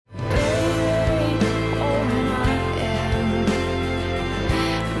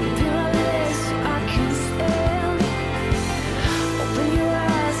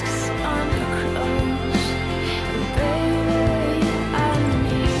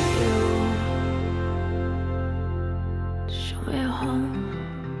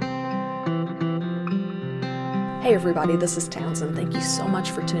Hey everybody, this is Townsend. Thank you so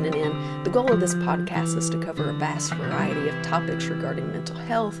much for tuning in. The goal of this podcast is to cover a vast variety of topics regarding mental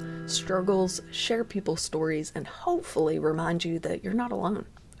health, struggles, share people's stories, and hopefully remind you that you're not alone.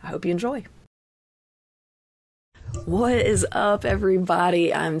 I hope you enjoy. What is up,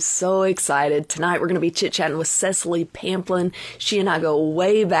 everybody? I'm so excited. Tonight we're going to be chit-chatting with Cecily Pamplin. She and I go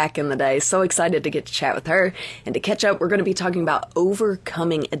way back in the day. So excited to get to chat with her. And to catch up, we're going to be talking about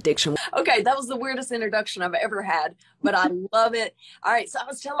overcoming addiction. Okay, that was the weirdest introduction I've ever had, but I love it. All right, so I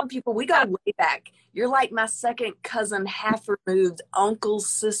was telling people we go way back. You're like my second cousin, half removed, uncles,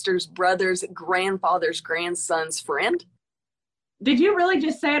 sisters, brothers, grandfather's grandson's friend. Did you really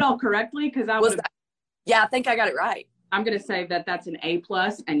just say it all correctly? Because Yeah, I think I got it right. I'm going to say that that's an A+,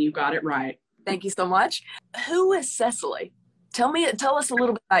 and you got it right. Thank you so much. Who is Cecily? Tell us a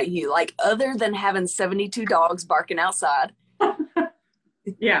little bit about you, like other than having 72 dogs barking outside.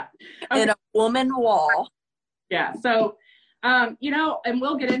 Yeah. Okay. And a woman wall. Yeah. So, and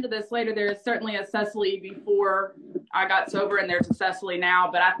we'll get into this later. There is certainly a Cecily before I got sober, and there's a Cecily now.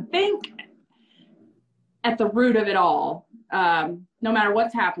 But I think at the root of it all, no matter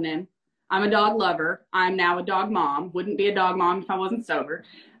what's happening, I'm a dog lover. I'm now a dog mom. Wouldn't be a dog mom if I wasn't sober.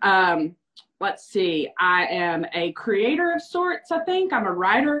 Let's see. I am a creator of sorts, I think. I'm a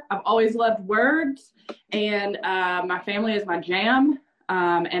writer. I've always loved words. And my family is my jam.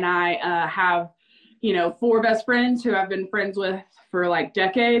 And I have, 4 best friends who I've been friends with for like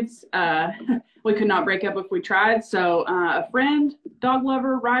decades. We could not break up if we tried. So a friend, dog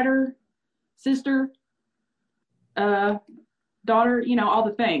lover, writer, sister, daughter, all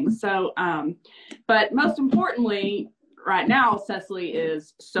the things. So, but most importantly, right now, Cecily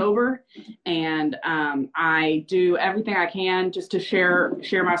is sober, and I do everything I can just to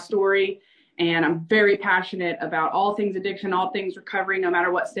share my story. And I'm very passionate about all things addiction, all things recovery, no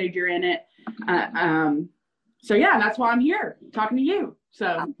matter what stage you're in it. So yeah, that's why I'm here talking to you. So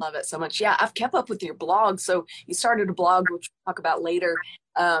I love it so much. Yeah, I've kept up with your blog. So you started a blog, which we'll talk about later.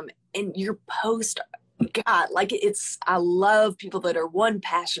 And your post, God, I love people that are, 1,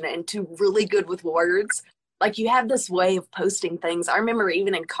 passionate, and 2, really good with words. Like, you have this way of posting things. I remember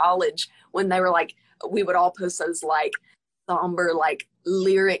even in college when they were like, we would all post those like somber, like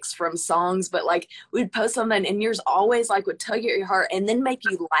lyrics from songs, but like we'd post something and yours always like would tug at your heart and then make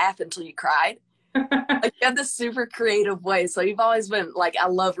you laugh until you cried. Like, you have this super creative way. So you've always been like, I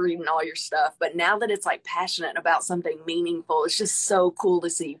love reading all your stuff, but now that it's like passionate about something meaningful, it's just so cool to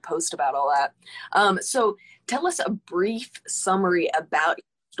see you post about all that. So tell us a brief summary about your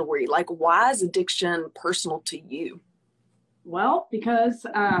story. Like, why is addiction personal to you? Well, because,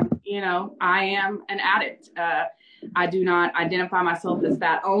 I am an addict. I do not identify myself as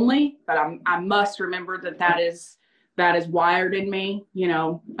that only, but I must remember that is wired in me.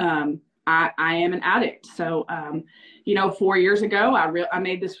 I am an addict. So, 4 years ago, I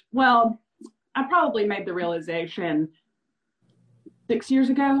made this, I probably made the realization 6 years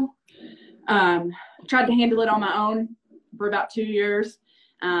ago. Tried to handle it on my own for about 2 years.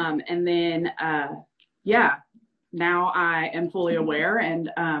 And then, now I am fully aware,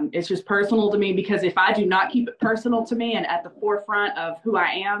 and it's just personal to me, because if I do not keep it personal to me and at the forefront of who I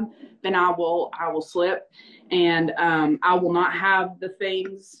am, then I will slip, and I will not have the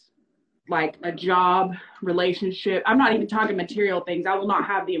things like a job, relationship. I'm not even talking material things. I will not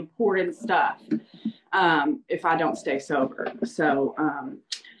have the important stuff if I don't stay sober. So,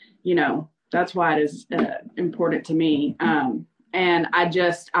 that's why it is important to me. And I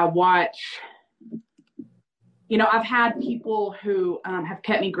watch, I've had people who have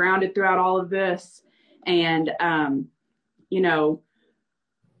kept me grounded throughout all of this, and,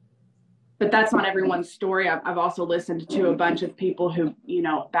 but that's not everyone's story. I've also listened to a bunch of people who,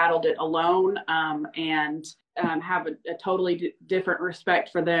 battled it alone, and have a totally different respect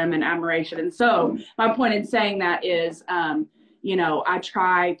for them and admiration. And so my point in saying that is, I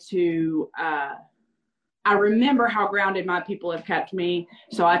try to, I remember how grounded my people have kept me.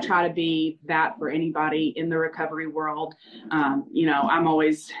 So I try to be that for anybody in the recovery world. I'm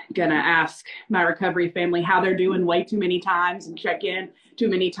always going to ask my recovery family how they're doing way too many times and check in too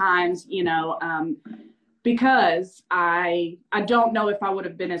many times, because I don't know if I would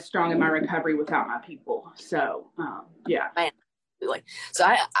have been as strong in my recovery without my people. So, yeah.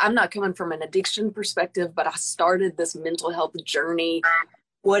 So I'm not coming from an addiction perspective, but I started this mental health journey,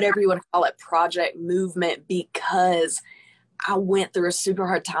 whatever you want to call it, project, movement, because I went through a super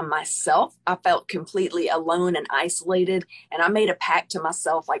hard time myself. I felt completely alone and isolated. And I made a pact to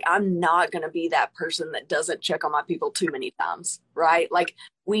myself, like, I'm not going to be that person that doesn't check on my people too many times, right? Like,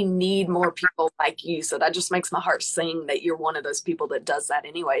 we need more people like you. So that just makes my heart sing that you're one of those people that does that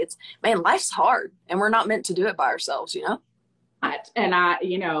anyway. It's, man, life's hard and we're not meant to do it by ourselves, you know? And I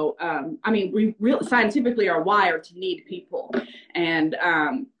mean, we real scientifically are wired to need people. And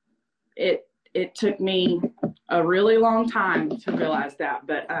it took me a really long time to realize that.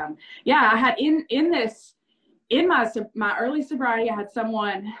 But yeah, I had in my early sobriety, I had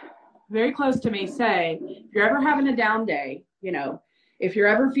someone very close to me say, if you're ever having a down day, you know, if you're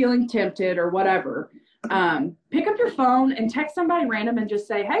ever feeling tempted or whatever, pick up your phone and text somebody random and just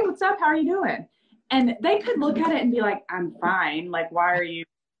say, hey, what's up? How are you doing? And they could look at it and be like, I'm fine. Like, why are you,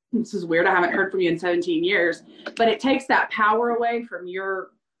 this is weird. I haven't heard from you in 17 years. But it takes that power away from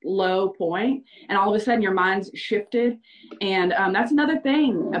your low point, and all of a sudden your mind's shifted. And that's another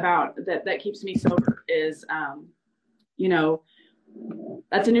thing about that keeps me sober is, you know,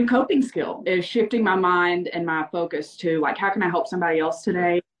 that's a new coping skill, is shifting my mind and my focus to, like, how can I help somebody else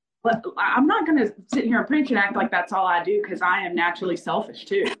today? But I'm not going to sit here and preach and act like that's all I do, because I am naturally selfish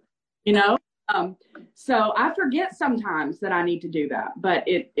too, you know? So I forget sometimes that I need to do that, but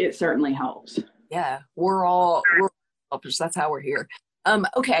it certainly helps. Yeah, we're selfish. That's how we're here.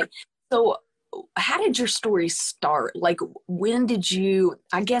 Okay. So how did your story start? Like, when did you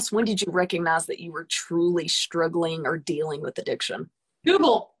recognize that you were truly struggling or dealing with addiction?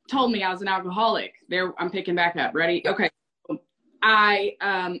 Google told me I was an alcoholic. There, I'm picking back up. Ready? Okay. I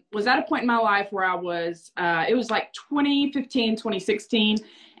was at a point in my life where I was, it was like 2015, 2016.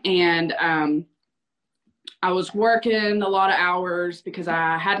 And I was working a lot of hours because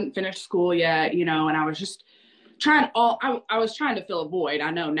I hadn't finished school yet, you know, and I was just I was trying to fill a void, I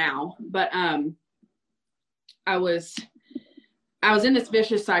know now, but I was in this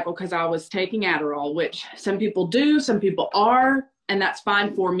vicious cycle because I was taking Adderall, which some people do, some people are, and that's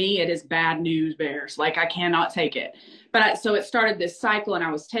fine. For me, it is bad news bears. Like, I cannot take it. But so it started this cycle, and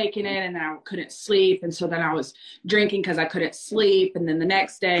I was taking it, and then I couldn't sleep. And so then I was drinking because I couldn't sleep. And then the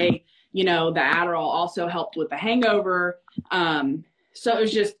next day, you know, the Adderall also helped with the hangover. So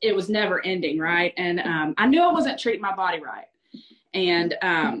it was never ending, right? And I knew I wasn't treating my body right. And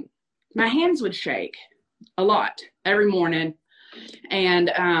my hands would shake a lot every morning. And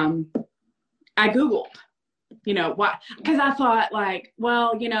I Googled, you know, why? Because I thought, like,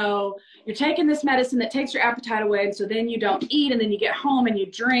 well, you know, you're taking this medicine that takes your appetite away, and so then you don't eat, and then you get home and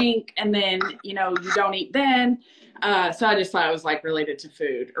you drink, and then, you know, you don't eat then. So I just thought it was, like, related to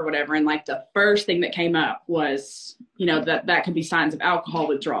food or whatever. And, like, the first thing that came up was, you know, that could be signs of alcohol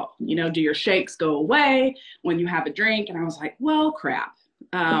withdrawal. You know, do your shakes go away when you have a drink? And I was like, well, crap.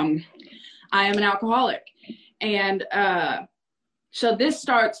 I am an alcoholic. And so this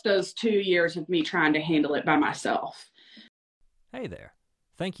starts those 2 years of me trying to handle it by myself. Hey there.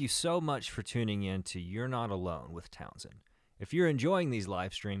 Thank you so much for tuning in to You're Not Alone with Townsend. If you're enjoying these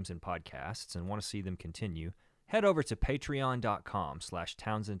live streams and podcasts and want to see them continue, head over to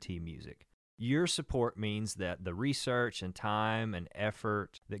patreon.com/TownsendTMusic. Your support means that the research and time and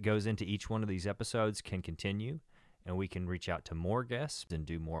effort that goes into each one of these episodes can continue, and we can reach out to more guests and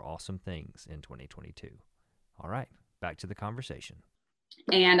do more awesome things in 2022. All right, back to the conversation.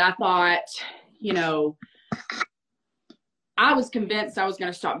 And I thought, you know, I was convinced I was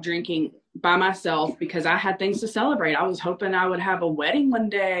going to stop drinking by myself because I had things to celebrate. I was hoping I would have a wedding one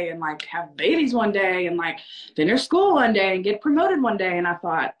day and, like, have babies one day and, like, finish school one day and get promoted one day. And I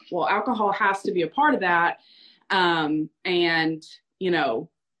thought, well, alcohol has to be a part of that. And, you know,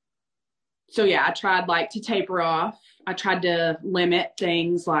 so yeah, I tried, like, to taper off. I tried to limit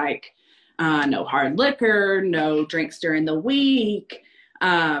things like no hard liquor, no drinks during the week,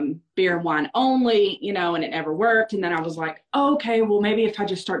 beer and wine only, you know, and it never worked. And then I was like, okay, well, maybe if I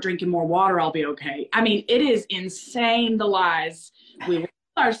just start drinking more water, I'll be okay. I mean, it is insane, the lies we will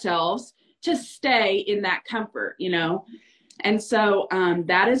tell ourselves to stay in that comfort, you know? And so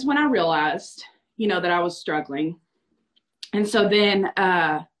that is when I realized, you know, that I was struggling. And so then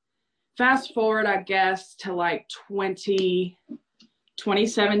fast forward, I guess, to like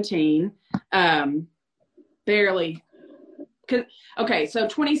 2017, barely. Okay, so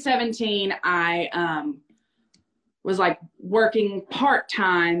 2017, I was like working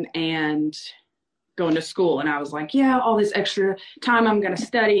part-time and going to school. And I was like, yeah, all this extra time I'm going to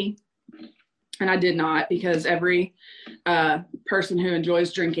study. And I did not, because every person who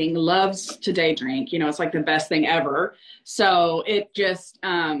enjoys drinking loves to day drink. You know, it's like the best thing ever. So it just,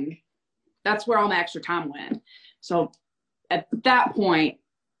 that's where all my extra time went. So at that point,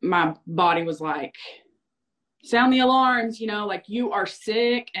 my body was like, sound the alarms, like you are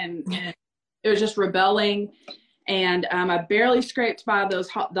sick. And it was just rebelling. And I barely scraped by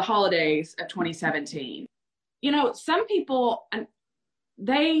the holidays of 2017. Some people,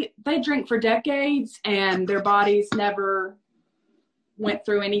 they drink for decades and their bodies never went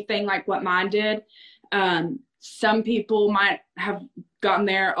through anything like what mine did. Some people might have gotten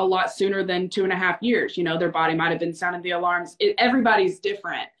there a lot sooner than 2.5 years. Their body might have been sounding the alarms. Everybody's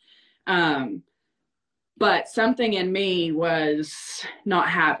different. But something in me was not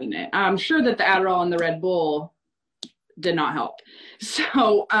having it. I'm sure that the Adderall and the Red Bull did not help.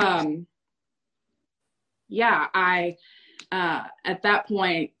 So, yeah, at that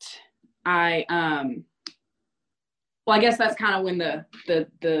point, well, I guess that's kind of when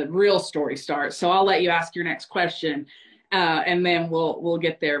the real story starts. So I'll let you ask your next question, and then we'll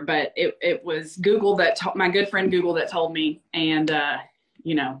get there. But it was Google my good friend Google that told me, and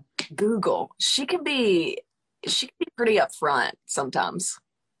Google. She can be pretty upfront sometimes.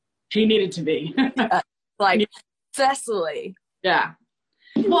 She needed to be. Like Cecily. Yeah.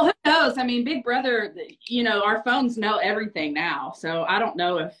 Well, who knows? I mean, Big Brother, our phones know everything now. So I don't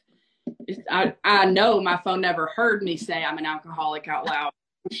know if I know my phone never heard me say I'm an alcoholic out loud.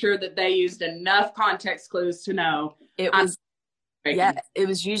 I'm sure that they used enough context clues to know. It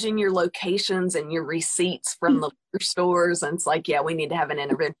was using your locations and your receipts from the liquor stores. And it's like, yeah, we need to have an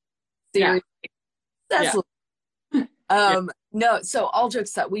intervention. Seriously. Yeah. No, so all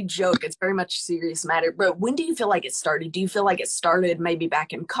jokes aside, we joke, it's very much a serious matter, but when do you feel like it started? Do you feel like it started maybe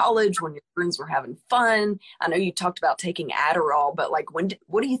back in college when your friends were having fun? I know you talked about taking Adderall, but like what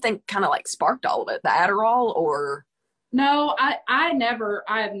do you think kind of like sparked all of it? The Adderall or? No, I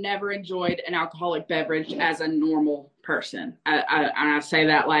have never enjoyed an alcoholic beverage as a normal person. I say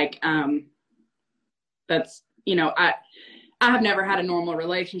that like, that's, I have never had a normal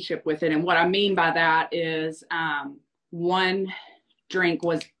relationship with it. And what I mean by that is, one drink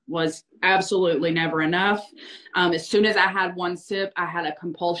was absolutely never enough. As soon as I had one sip, I had a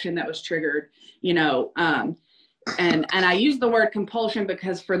compulsion that was triggered, and I use the word compulsion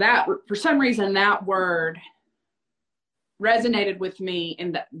because for some reason that word resonated with me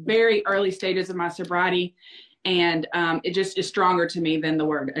in the very early stages of my sobriety. And it just is stronger to me than the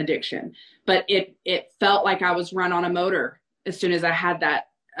word addiction. But it felt like I was run on a motor as soon as I had that.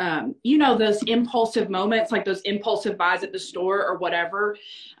 Those impulsive moments, like those impulsive buys at the store or whatever.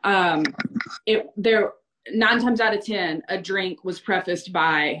 There 9 times out of 10, a drink was prefaced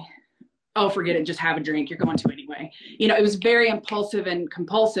by, "Oh, forget it, just have a drink. You're going to anyway." It was very impulsive and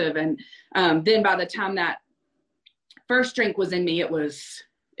compulsive. And then by the time that first drink was in me, it was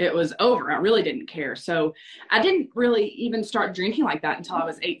over. I really didn't care. So I didn't really even start drinking like that until I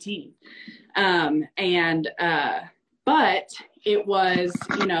was 18. But it was,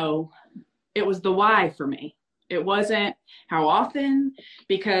 it was the why for me. It wasn't how often,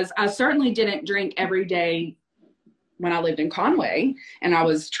 because I certainly didn't drink every day when I lived in Conway and I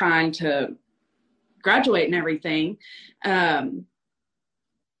was trying to graduate and everything. I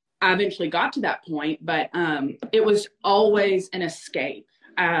eventually got to that point, but it was always an escape.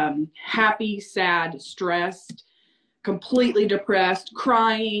 Happy, sad, stressed, completely depressed,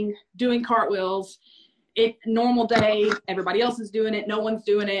 crying, doing cartwheels. Normal day, everybody else is doing it, no one's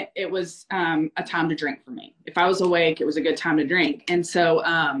doing it. It was a time to drink for me. If I was awake, it was a good time to drink. And so,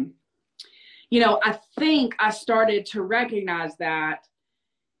 I think I started to recognize that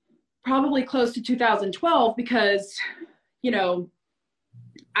probably close to 2012 because,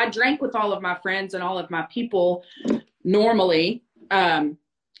 I drank with all of my friends and all of my people normally. And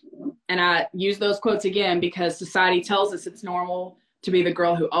I use those quotes again because society tells us it's normal to be the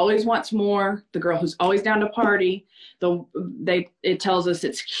girl who always wants more, the girl who's always down to party. It tells us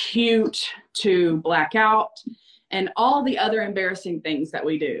it's cute to black out and all the other embarrassing things that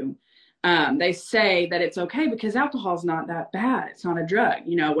we do. They say that it's okay because alcohol is not that bad. It's not a drug,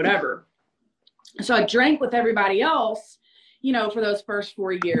 whatever. So I drank with everybody else, for those first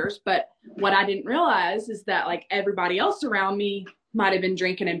 4 years. But what I didn't realize is that like everybody else around me might have been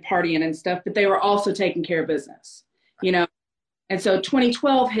drinking and partying and stuff, but they were also taking care of business, And so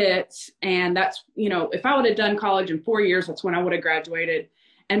 2012 hits, and that's, if I would have done college in 4 years, that's when I would have graduated.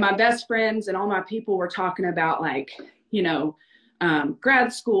 And my best friends and all my people were talking about like,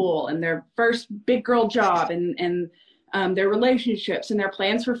 grad school and their first big girl job and their relationships and their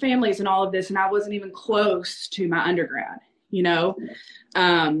plans for families and all of this. And I wasn't even close to my undergrad,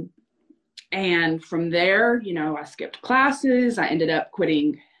 and from there, I skipped classes. I ended up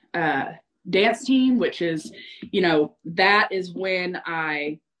quitting, dance team, which is, that is when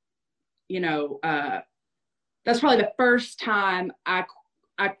I, that's probably the first time I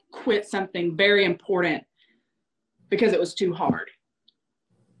quit something very important because it was too hard.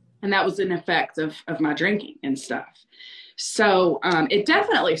 And that was an effect of my drinking and stuff. So it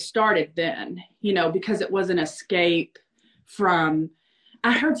definitely started then, you know, because it was an escape from,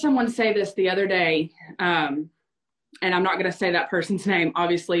 I heard someone say this the other day, and I'm not going to say that person's name,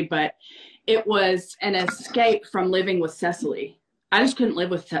 obviously, but it was an escape from living with Cecily. I just couldn't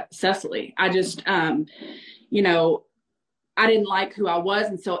live with Cecily. I just, you know, I didn't like who I was.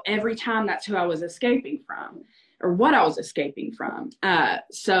 And so every time that's who I was escaping from, or what I was escaping from.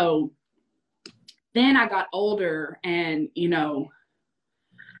 So then I got older, and, you know,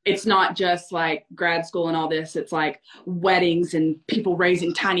 it's not just like grad school and all this. It's like weddings and people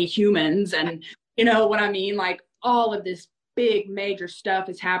raising tiny humans, and you know what I mean? Like all of this big major stuff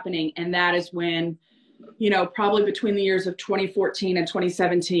is happening. And that is when, you know, probably between the years of 2014 and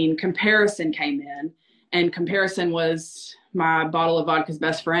 2017, Comparison came in, and Comparison was my bottle of vodka's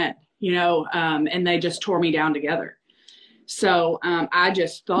best friend, you know, and they just tore me down together. So I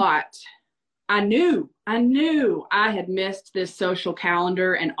just thought, I knew I had missed this social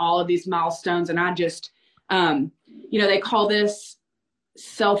calendar and all of these milestones. And I just, you know, they call this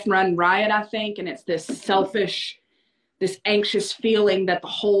self-run riot, I think. And it's this selfish, this anxious feeling that the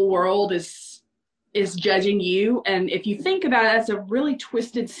whole world is judging you. And if you think about it, that's a really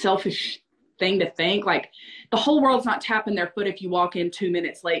twisted, selfish thing to think. Like the whole world's not tapping their foot if you walk in 2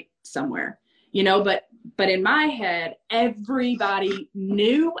 minutes late somewhere, you know, but in my head, everybody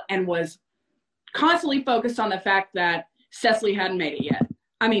knew and was constantly focused on the fact that Cecily hadn't made it yet.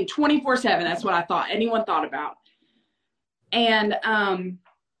 I mean, 24/7, that's what I thought anyone thought about. And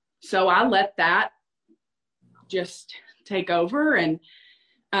so I let that just take over. And,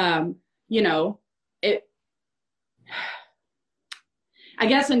 you know, I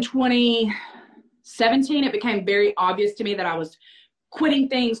guess in 2017, it became very obvious to me that I was quitting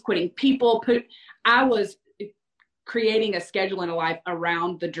things, quitting people. I was creating a schedule in a life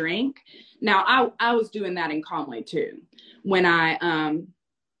around the drink. Now, I was doing that in Conway too. When I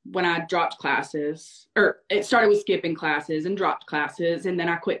dropped classes, or it started with skipping classes and dropped classes, and then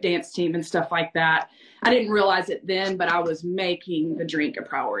I quit dance team and stuff like that. I didn't realize it then, but I was making the drink a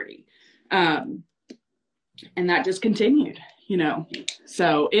priority. And that just continued, you know.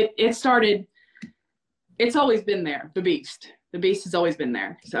 So it started, it's always been there, the beast. The beast has always been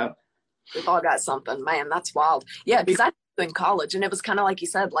there, so. We've all got something, man. That's wild. Yeah, because I was in college, and it was kind of like you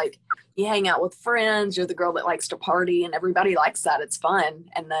said, like you hang out with friends, you're the girl that likes to party, and everybody likes that. It's fun.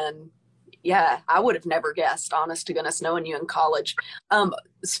 And then, yeah, I would have never guessed, honest to goodness, knowing you in college.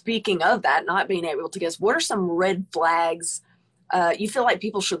 Speaking of that, not being able to guess, what are some red flags you feel like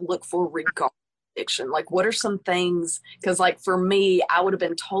people should look for regarding addiction? Like, what are some things? Because, like, for me, I would have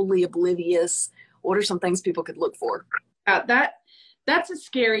been totally oblivious. What are some things people could look for? That's a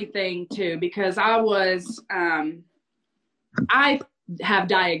scary thing too, because I have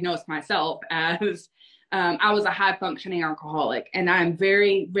diagnosed myself as I was a high functioning alcoholic, and I'm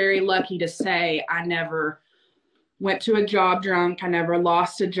very, very lucky to say I never went to a job drunk. I never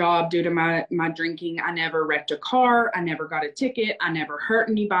lost a job due to my drinking. I never wrecked a car. I never got a ticket. I never hurt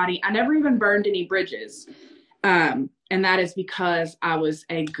anybody. I never even burned any bridges. And that is because I was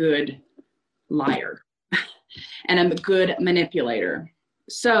a good liar. And I'm a good manipulator.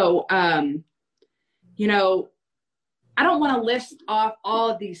 So, you know, I don't want to list off all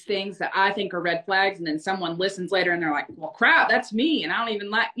of these things that I think are red flags, and then someone listens later and they're like, well, crap, that's me. And I don't even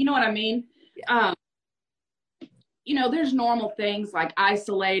like, you know what I mean? You know, there's normal things like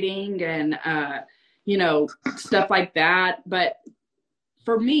isolating and, you know, stuff like that. But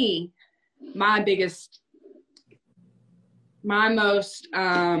for me,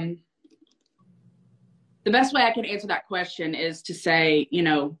 the best way I can answer that question is to say, you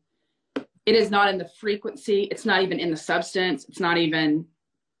know, it is not in the frequency. It's not even in the substance. It's not even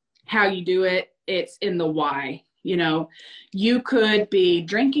how you do it. It's in the why. You know, you could be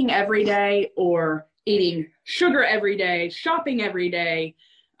drinking every day or eating sugar every day, shopping every day,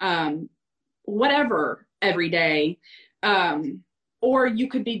 whatever every day. Or you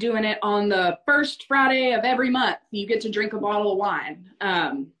could be doing it on the first Friday of every month. You get to drink a bottle of wine.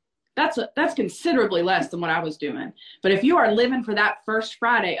 That's considerably less than what I was doing. But if you are living for that first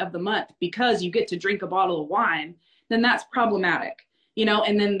Friday of the month because you get to drink a bottle of wine, then that's problematic, you know,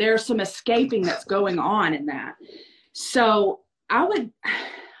 and then there's some escaping that's going on in that. So I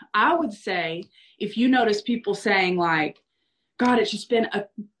would say, if you notice people saying like, God, it's just been a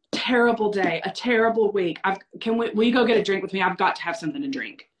terrible day, a terrible week. Will you go get a drink with me? I've got to have something to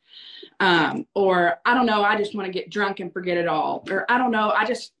drink. Or I don't know, I just want to get drunk and forget it all. Or I don't know, I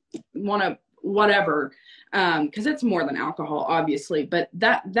just want to whatever, because it's more than alcohol, obviously. But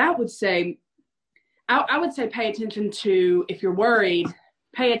that would say, I would say pay attention to, if you're worried,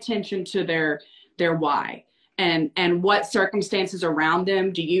 pay attention to their why, and what circumstances around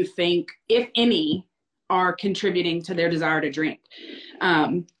them do you think, if any, are contributing to their desire to drink.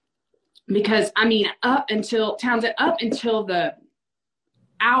 Because I mean, up until the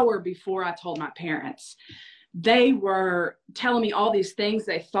hour before I told my parents, they were telling me all these things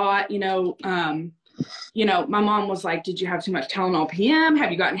they thought, my mom was like, did you have too much Tylenol PM?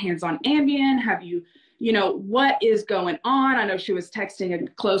 Have you gotten hands-on Ambien? Have you, what is going on? I know she was texting a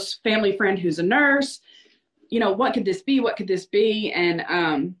close family friend who's a nurse. What could this be? What could this be?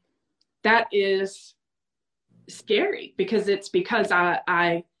 And that is scary, because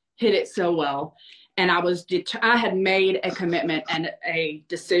I hid it so well. And I had made a commitment and a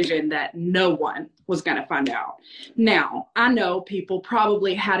decision that no one was going to find out. Now, I know people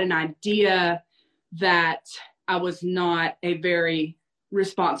probably had an idea that I was not a very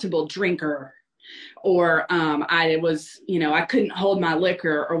responsible drinker, or I was, I couldn't hold my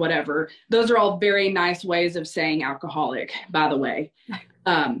liquor or whatever. Those are all very nice ways of saying alcoholic, by the way.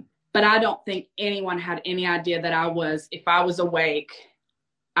 But I don't think anyone had any idea that if I was awake,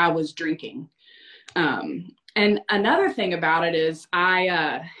 I was drinking. And another thing about it is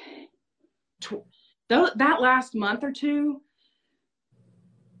that last month or two,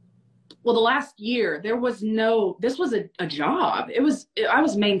 well, the last year, this was a job. I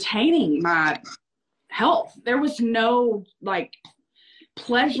was maintaining my health. There was no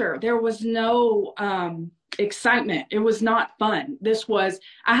pleasure. There was no excitement. It was not fun.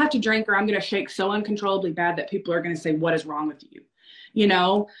 I have to drink or I'm going to shake so uncontrollably bad that people are going to say, what is wrong with you?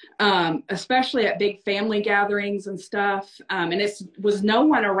 Especially at big family gatherings and stuff. And it was no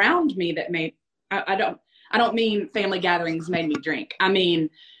one around me that I don't mean family gatherings made me drink. I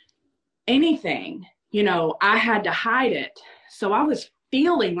mean, anything, I had to hide it. So I was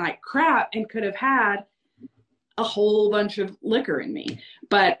feeling like crap and could have had a whole bunch of liquor in me.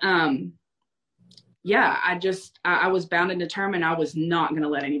 But, I was bound and determined I was not going to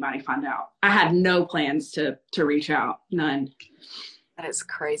let anybody find out. I had no plans to reach out. None. That is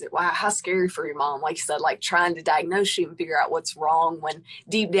crazy. Wow, how scary for your mom. Like you said, trying to diagnose you and figure out what's wrong when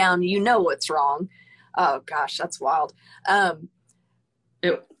deep down you know what's wrong. Oh gosh, that's wild.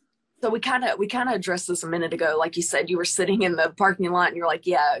 So we kind of addressed this a minute ago. Like you said, you were sitting in the parking lot and you're like,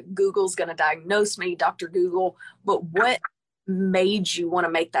 yeah, Google's going to diagnose me, Dr. Google. But what made you want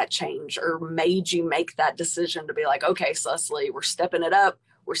to make that change, or made you make that decision to be like, okay, Cecily, we're stepping it up,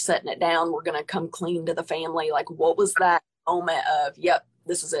 we're setting it down, we're going to come clean to the family? What was that moment of, yep,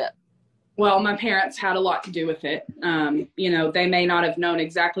 this is it? Well, my parents had a lot to do with it. They may not have known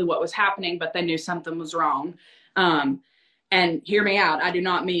exactly what was happening, but they knew something was wrong. And hear me out. I do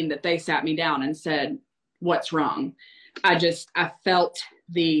not mean that they sat me down and said, what's wrong? I felt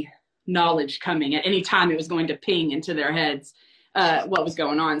the knowledge coming at any time it was going to ping into their heads, what was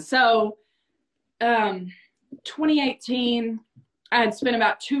going on. So, 2018, I had spent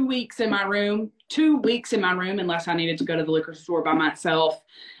about 2 weeks in my room, unless I needed to go to the liquor store by myself.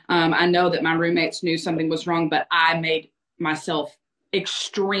 I know that my roommates knew something was wrong, but I made myself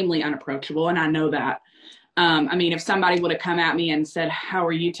extremely unapproachable. And I know that. If somebody would have come at me and said, how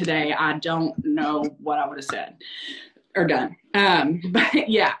are you today? I don't know what I would have said or done. But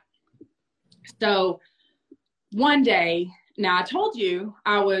yeah. So one day, now I told you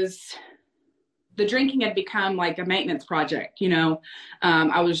the drinking had become like a maintenance project.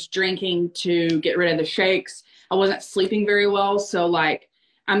 I was drinking to get rid of the shakes. I wasn't sleeping very well. So I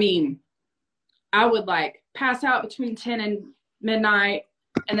would pass out between 10 and midnight.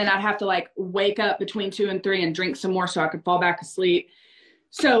 And then I'd have to wake up between 2 and 3 and drink some more so I could fall back asleep.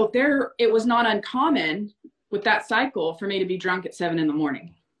 So it was not uncommon with that cycle for me to be drunk at 7 a.m.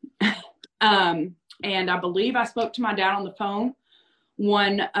 And I believe I spoke to my dad on the phone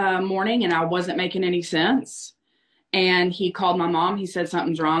one morning and I wasn't making any sense. And he called my mom. He said,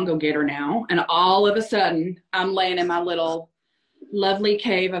 something's wrong. Go get her now. And all of a sudden I'm laying in my little lovely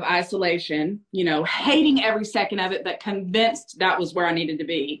cave of isolation, hating every second of it, but convinced that was where I needed to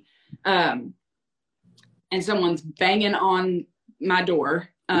be. And someone's banging on my door.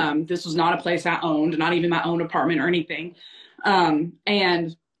 This was not a place I owned, not even my own apartment or anything. And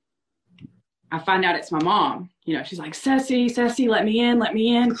I find out it's my mom. She's like, Ceci, let me in.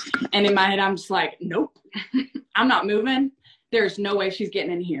 And in my head, I'm just like, nope, I'm not moving. There's no way she's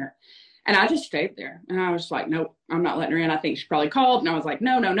getting in here. And I just stayed there. And I was like, nope, I'm not letting her in. I think she probably called. And I was like,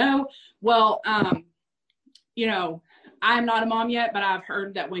 no. Well, I'm not a mom yet, but I've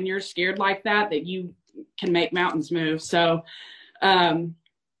heard that when you're scared like that you can make mountains move. So I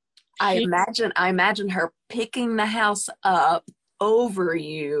imagine her picking the house up over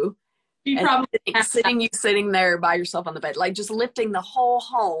you, She And probably sitting there by yourself on the bed, like just lifting the whole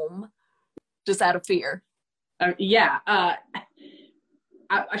home just out of fear. Yeah.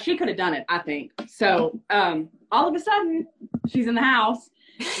 She could have done it, I think. So all of a sudden, she's in the house.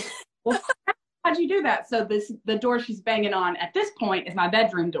 Well, how'd you do that? So the door she's banging on at this point is my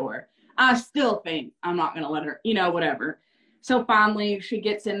bedroom door. I still think I'm not going to let her, whatever. So finally she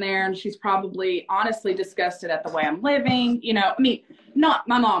gets in there and she's probably honestly disgusted at the way I'm living. I mean, not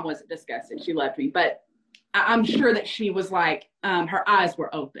my mom wasn't disgusted. She loved me, but I'm sure that she was like, her eyes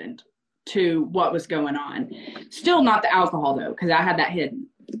were opened to what was going on. Still not the alcohol though, because I had that hidden.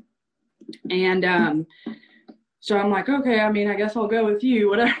 And so I'm like, okay, I mean, I guess I'll go with you,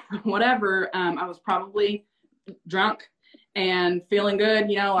 whatever. I was probably drunk and feeling good,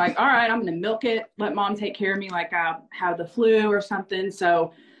 like, all right, I'm going to milk it, let mom take care of me like I have the flu or something.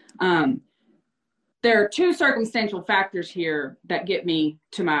 So there are two circumstantial factors here that get me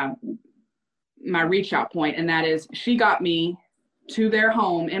to my reach out point, and that is she got me to their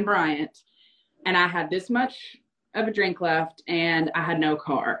home in Bryant, and I had this much of a drink left, and I had no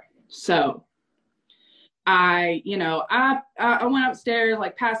car. So I went upstairs,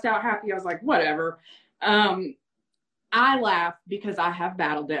 like passed out happy. I was like, whatever. I laugh because I have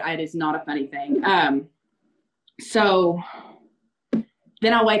battled it. It is not a funny thing. So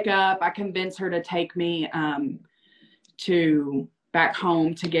then I wake up, I convince her to take me to back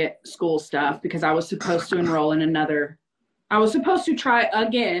home to get school stuff because I was supposed to enroll in I was supposed to try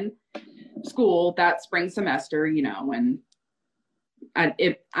again school that spring semester, and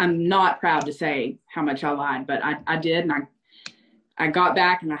I'm not proud to say how much I lied, but I did. And I got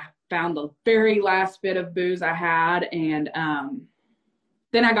back and I found the very last bit of booze I had. And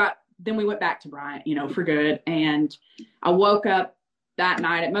then we went back to Bryant, for good. And I woke up that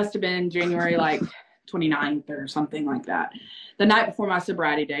night. It must have been January like 29th or something like that, the night before my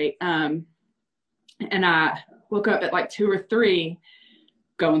sobriety date. And I woke up at like 2 or 3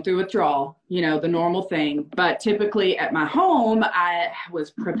 going through withdrawal, the normal thing. But typically at my home, I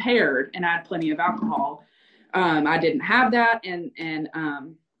was prepared and I had plenty of alcohol. I didn't have that. And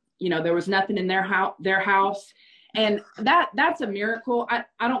there was nothing in their house. And that's a miracle.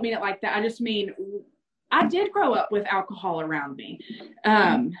 I don't mean it like that. I just mean, I did grow up with alcohol around me.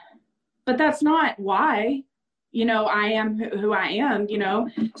 But that's not why, I am who I am,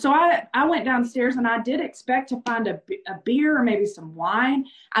 So I went downstairs and I did expect to find a beer or maybe some wine.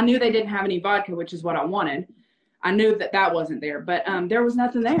 I knew they didn't have any vodka, which is what I wanted. I knew that wasn't there, but there was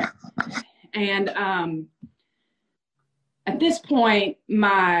nothing there. And at this point,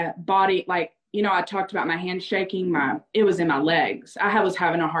 my body, like, I talked about my hands shaking, it was in my legs. I was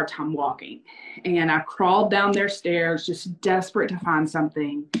having a hard time walking. And I crawled down their stairs, just desperate to find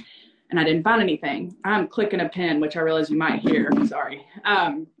something. And I didn't find anything. I'm clicking a pen, which I realize you might hear. Sorry.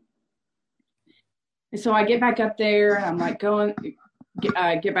 And so I get back up there and I'm like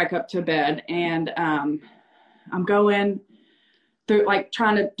get back up to bed. And I'm going through, like,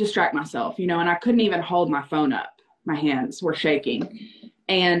 trying to distract myself, and I couldn't even hold my phone up. My hands were shaking.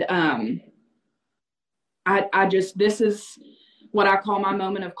 And this is what I call my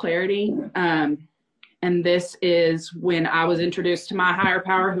moment of clarity. And this is when I was introduced to my higher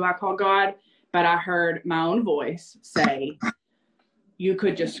power, who I call God, but I heard my own voice say, you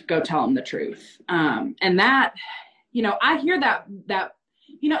could just go tell him the truth. And that, I hear that,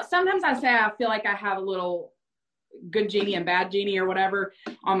 sometimes I say, I feel like I have a little good genie and bad genie or whatever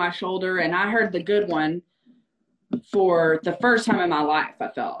on my shoulder. And I heard the good one for the first time in my life, I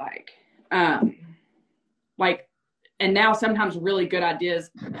felt like, and now sometimes really good ideas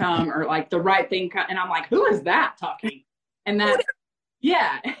come, or like the right thing come, and I'm like, who is that talking? And that,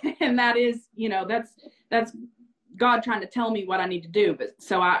 yeah. And that is, that's God trying to tell me what I need to do. But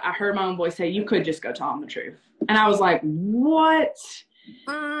so I heard my own voice say, you could just go tell him the truth. And I was like, what?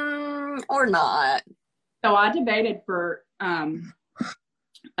 Or not. So I debated for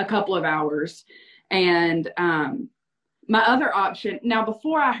a couple of hours. And my other option, now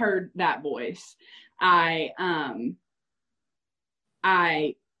before I heard that voice, I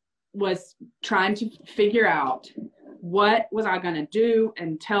was trying to figure out what was I going to do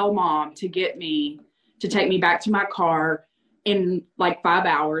and tell mom to take me back to my car in like 5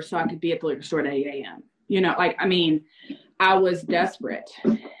 hours so I could be at the liquor store at 8 a.m. I was desperate.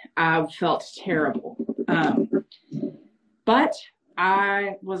 I felt terrible. But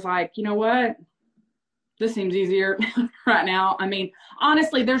I was like, you know what? This seems easier right now.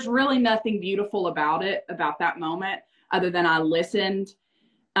 Honestly, there's really nothing beautiful about that moment, other than I listened.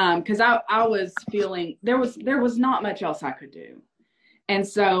 Because I was feeling there was not much else I could do. And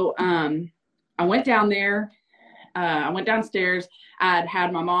so I went down there I went downstairs. I'd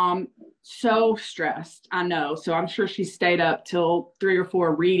had my mom so stressed, I know. So I'm sure she stayed up till 3 or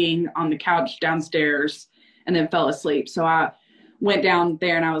 4 reading on the couch downstairs and then fell asleep. So I went down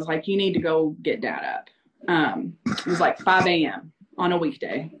there and I was like, you need to go get Dad up. It was like 5 a.m. on a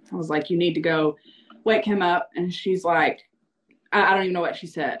weekday. I was like, you need to go wake him up. And she's like, I don't even know what she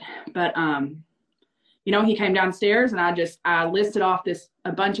said, but, you know, he came downstairs and I listed off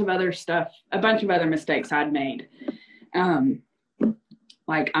a bunch of other mistakes I'd made.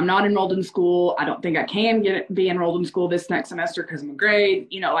 Like, I'm not enrolled in school. I don't think I can be enrolled in school this next semester because of my grade.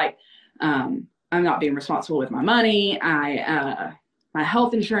 You know, like, I'm not being responsible with my money. My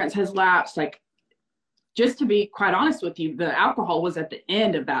health insurance has lapsed. Like, just to be quite honest with you, the alcohol was at the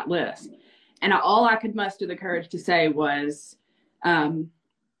end of that list. And all I could muster the courage to say was, and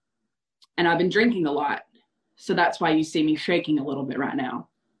I've been drinking a lot. So that's why you see me shaking a little bit right now.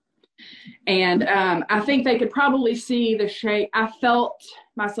 And I think they could probably see the shake. I felt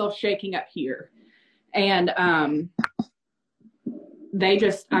myself shaking up here. And they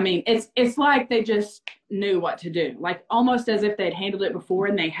just, I mean, it's like they just knew what to do. Like, almost as if they'd handled it before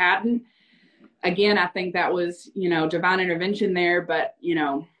and they hadn't. Again, I think that was, you know, divine intervention there. But, you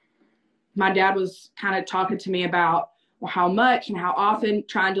know, my dad was kind of talking to me about, well, how much and how often,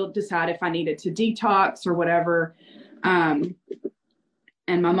 trying to decide if I needed to detox or whatever.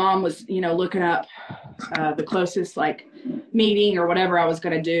 And my mom was, you know, looking up the closest like meeting or whatever I was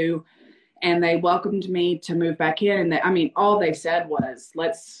going to do. And they welcomed me to move back in. And all they said was,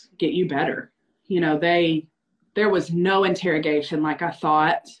 let's get you better. You know, there was no interrogation like I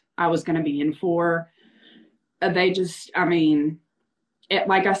thought I was going to be in for. They just,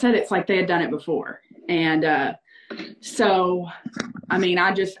 like I said, it's like they had done it before. And so, I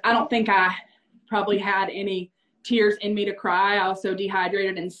don't think I probably had any tears in me to cry. I was so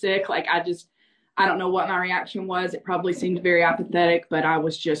dehydrated and sick. Like, I don't know what my reaction was. It probably seemed very apathetic, but I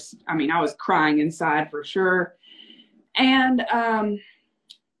was just, I was crying inside for sure. And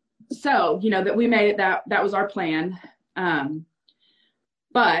so, you know, that we made it, that was our plan.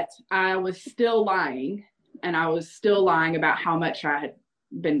 But I was still lying, and I was still lying about how much I had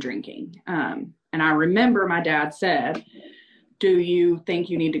been drinking. And I remember my dad said, do you think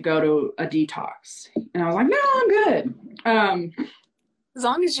you need to go to a detox? And I was like, no, I'm good. As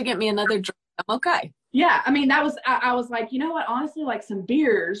long as you get me another drink, I'm okay. Yeah. I was like, you know what, honestly, like some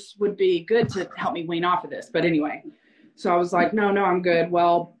beers would be good to help me wean off of this. But anyway, so I was like, no, I'm good.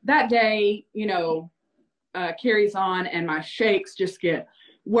 Well, that day, you know, carries on, and my shakes just get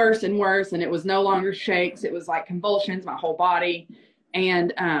worse and worse. And it was no longer shakes. It was like convulsions, my whole body.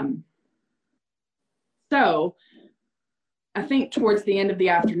 And so I think towards the end of the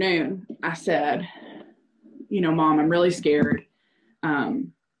afternoon, I said, you know, Mom, I'm really scared.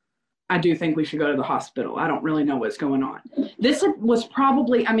 I do think we should go to the hospital. I don't really know what's going on. This was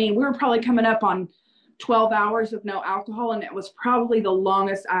probably, we were probably coming up on 12 hours of no alcohol, and it was probably the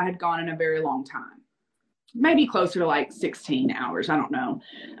longest I had gone in a very long time. Maybe closer to like 16 hours. I don't know.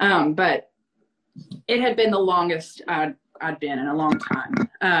 But it had been the longest I'd been in a long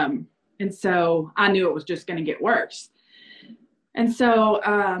time. And so I knew it was just going to get worse. And so,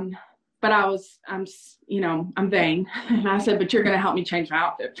 but I'm vain. And I said, but you're going to help me change my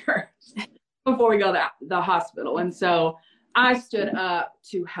outfit first before we go to the hospital. And so I stood up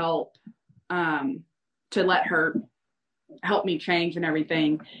to help, to let her help me change and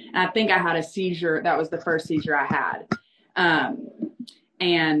everything. And I think I had a seizure. That was the first seizure I had.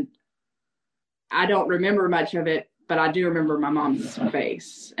 And I don't remember much of it, but I do remember my mom's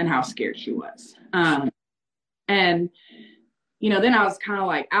face and how scared she was. And, you know, then I was kind of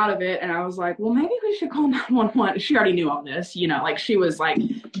like out of it, and I was like, well, maybe we should call 911. She already knew all this, you know, like she was like,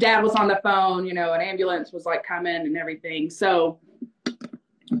 Dad was on the phone, you know, an ambulance was like coming and everything. So,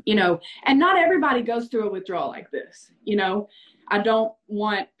 you know, and not everybody goes through a withdrawal like this. You know, I don't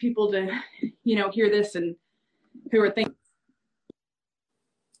want people to, you know, hear this and who are thinking,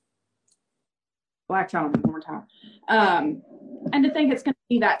 blacked out on me one more time. And to think it's going to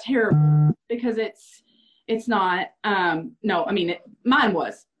be that terrible, because it's not. No, mine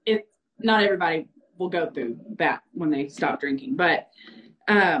was. Not everybody will go through that when they stop drinking, but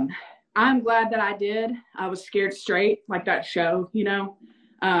I'm glad that I did. I was scared straight, like that show, you know.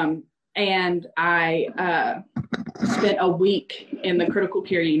 And I spent a week in the critical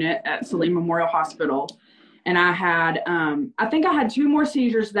care unit at Saline Memorial Hospital, and I had, I think I had 2 more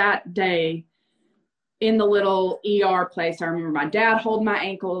seizures that day in the little ER place. I remember my dad holding my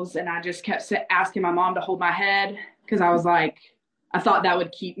ankles, and I just kept asking my mom to hold my head, because I was like, I thought that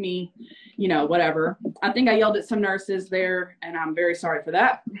would keep me, you know, whatever. I think I yelled at some nurses there, and I'm very sorry for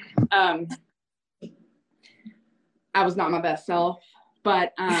that. I was not my best self.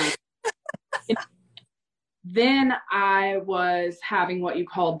 But then I was having what you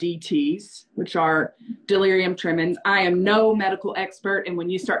call DTs, which are delirium tremens. I am no medical expert. And when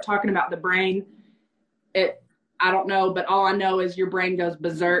you start talking about the brain, I don't know, but all I know is your brain goes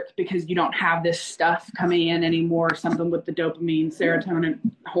berserk because you don't have this stuff coming in anymore, something with the dopamine, serotonin,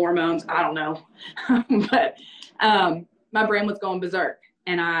 hormones. I don't know. But my brain was going berserk.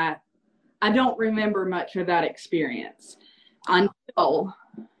 And I don't remember much of that experience until,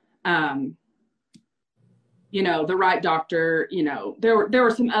 you know, the right doctor, you know, there were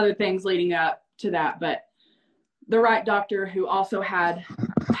some other things leading up to that, but the right doctor who also had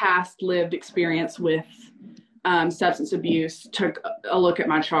past lived experience with substance abuse took a look at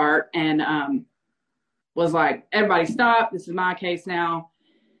my chart and was like, everybody stop, this is my case now.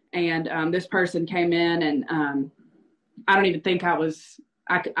 And this person came in and I don't even think I was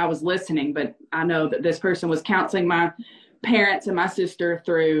listening, but I know that this person was counseling my parents and my sister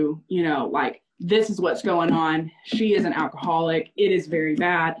through, you know, like, this is what's going on. She is an alcoholic. It is very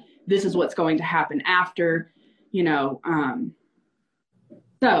bad. This is what's going to happen after, you know.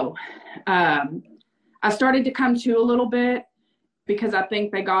 So I started to come to a little bit because I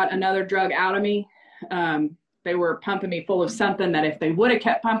think they got another drug out of me. They were pumping me full of something that if they would have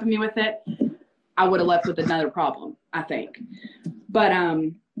kept pumping me with it, I would have left with another problem, I think. But,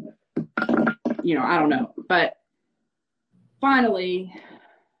 you know, I don't know. But finally,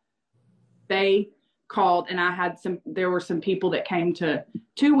 they called and there were some people that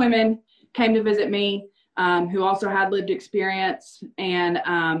two women came to visit me who also had lived experience.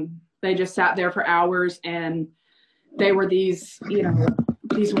 And they just sat there for hours, and they were these, you know,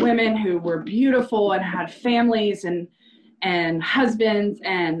 these women who were beautiful and had families and husbands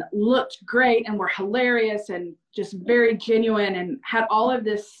and looked great and were hilarious and just very genuine and had all of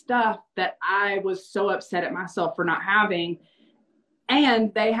this stuff that I was so upset at myself for not having.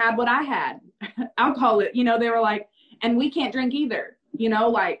 And they had what I had. I'll call it, you know, they were like, and we can't drink either, you know,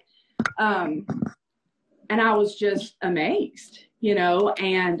 like, and I was just amazed, you know.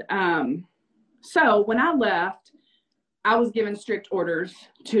 And so when I left, I was given strict orders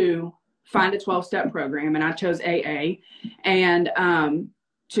to find a 12-step program, and I chose AA, and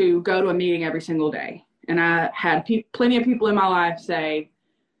to go to a meeting every single day. And I had plenty of people in my life say,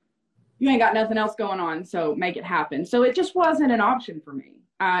 you ain't got nothing else going on, so make it happen. So it just wasn't an option for me.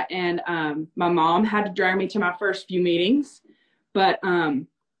 And my mom had to drag me to my first few meetings, but,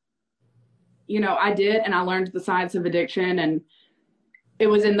 you know, I did, and I learned the science of addiction. And it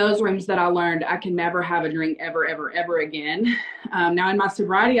was in those rooms that I learned I can never have a drink ever, ever, ever again. Now in my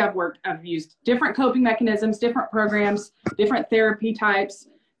sobriety, I've used different coping mechanisms, different programs, different therapy types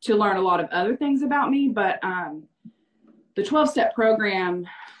to learn a lot of other things about me. But the 12-step program,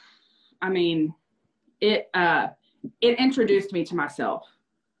 I mean, it introduced me to myself.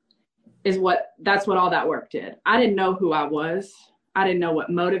 That's what all that work did. I didn't know who I was. I didn't know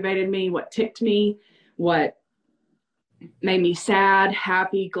what motivated me, what ticked me, what made me sad,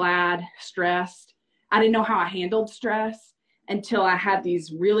 happy, glad, stressed. I didn't know how I handled stress until I had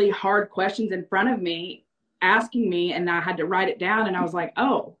these really hard questions in front of me asking me, and I had to write it down. And I was like,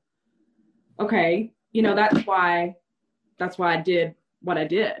 oh, okay. You know, that's why I did what I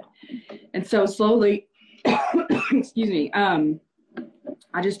did. And so slowly, excuse me,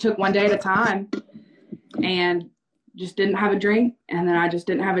 I just took one day at a time and just didn't have a drink. And then I just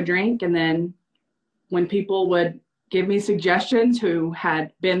didn't have a drink. And then when people would give me suggestions who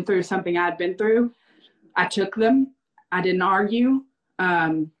had been through something I'd been through, I took them. I didn't argue,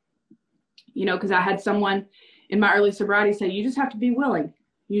 you know, because I had someone in my early sobriety say, you just have to be willing.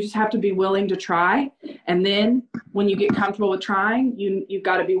 You just have to be willing to try. And then when you get comfortable with trying, you've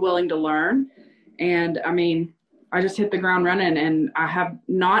got to be willing to learn. And I mean, I just hit the ground running, and I have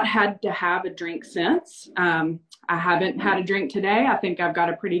not had to have a drink since. I haven't had a drink today. I think I've got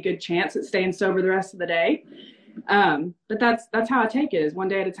a pretty good chance at staying sober the rest of the day. But that's how I take it, is one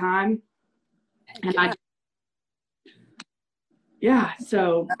day at a time. And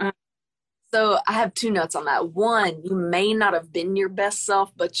so I have two notes on that. One, you may not have been your best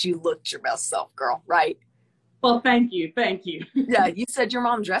self, but you looked your best self, girl, right? Well, thank you. Thank you. Yeah, you said your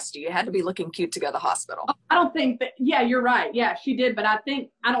mom dressed you. You had to be looking cute to go to the hospital. I don't think that, yeah, you're right. Yeah, she did. But I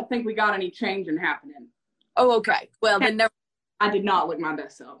don't think we got any changing happening. Oh, okay. Well, then never. I did not look my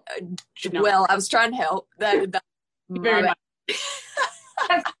best self. Well, I was trying to help. That very much.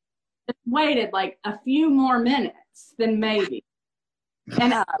 Waited like a few more minutes than maybe.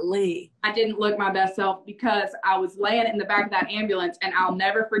 And I didn't look my best self because I was laying in the back of that ambulance, and I'll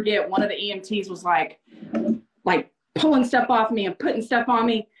never forget, one of the EMTs was like pulling stuff off me and putting stuff on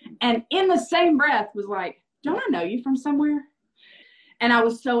me, and in the same breath was like, don't I know you from somewhere? And I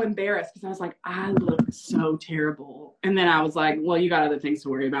was so embarrassed because I was like, I look so terrible. And then I was like, well, you got other things to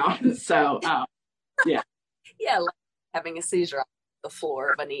worry about. So, yeah. Yeah, like having a seizure on the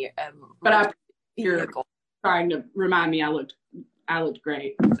floor of but you're trying to remind me I looked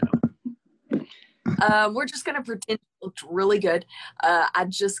great. So. We're just going to pretend it looked really good. I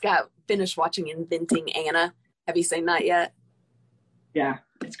just got finished watching Inventing Anna. Have you seen that yet? Yeah,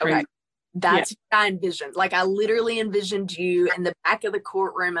 it's crazy. Okay. That's what I envisioned. Like, I literally envisioned you in the back of the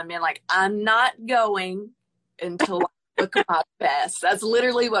courtroom and being like, I'm not going until I look my best. That's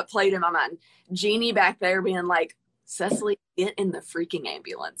literally what played in my mind. Jeannie back there being like, Cecily, get in the freaking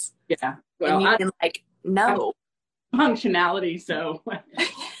ambulance. Yeah. Well, and you're like, no. Functionality, so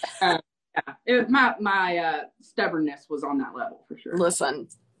yeah. My stubbornness was on that level for sure. Listen,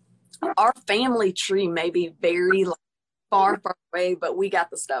 our family tree may be very far away, but we got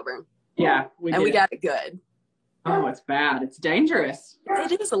the stubborn. Yeah, we got it good. Oh, it's bad. It's dangerous.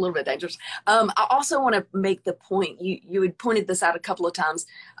 It is a little bit dangerous. I also want to make the point, you had pointed this out a couple of times.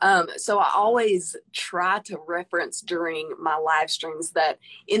 So I always try to reference during my live streams that,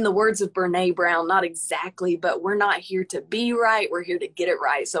 in the words of Brene Brown, not exactly, but we're not here to be right. We're here to get it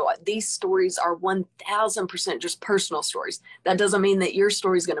right. So these stories are 1000% just personal stories. That doesn't mean that your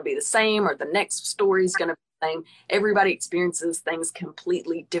story is going to be the same or the next story is going to be the same. Everybody experiences things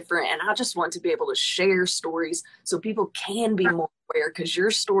completely different. And I just want to be able to share stories so people can be more aware, because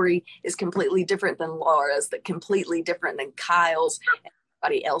your story is completely different than Laura's, that completely different than Kyle's and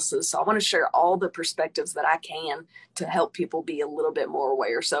everybody else's. So I want to share all the perspectives that I can to help people be a little bit more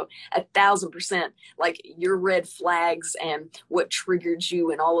aware. So 1000%, like, your red flags and what triggered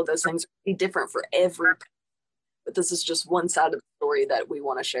you and all of those things are different for every, but this is just one side of the story that we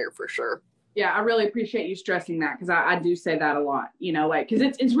want to share for sure. Yeah, I really appreciate you stressing that, because I do say that a lot, like,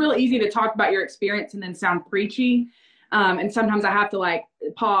 because it's real easy to talk about your experience and then sound preachy. And sometimes I have to like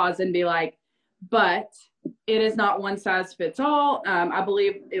pause and be like, but it is not one size fits all. I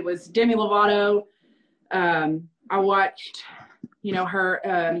believe it was Demi Lovato. I watched,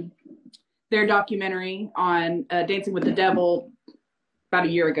 her, their documentary on Dancing with the Devil about a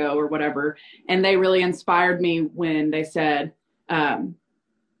year ago or whatever. And they really inspired me when they said,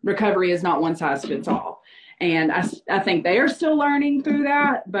 recovery is not one size fits all. And I think they are still learning through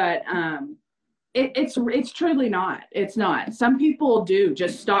that, but it's truly not. It's not. Some people do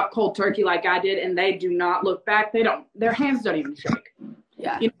just stop cold turkey like I did, and they do not look back. Their hands don't even shake.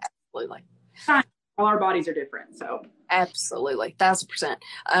 Yeah, absolutely. All our bodies are different, so. Absolutely, 1000%.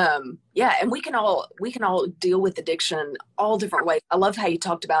 Yeah, and we can all deal with addiction all different ways. I love how you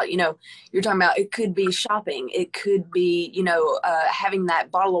talked about, you're talking about, it could be shopping, it could be, having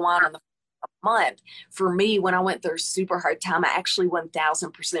that bottle of wine on the month. For me, when I went through a super hard time, I actually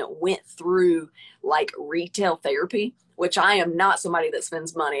 1000% went through like retail therapy, which I am not somebody that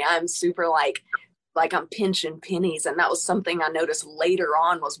spends money. I'm super like I'm pinching pennies. And that was something I noticed later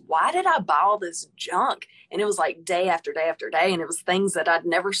on was, why did I buy all this junk? And it was like day after day after day. And it was things that I'd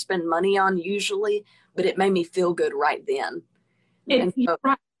never spend money on usually, but it made me feel good right then.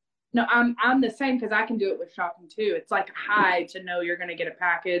 Right. No, I'm the same, because I can do it with shopping too. It's like a high to know you're going to get a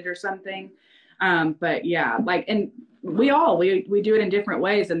package or something. But yeah, like, and we do it in different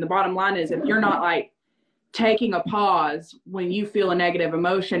ways. And the bottom line is, if you're not like taking a pause when you feel a negative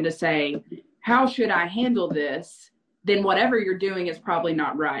emotion to say, how should I handle this? Then whatever you're doing is probably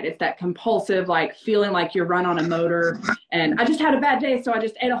not right. It's that compulsive, like, feeling like you're run on a motor and I just had a bad day, so I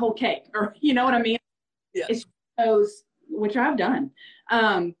just ate a whole cake, or you know what I mean? Yeah. It's those, which I've done.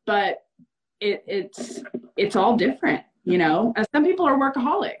 But it's all different, Some people are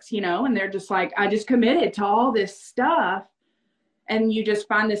workaholics, and they're just like, I just committed to all this stuff. And you just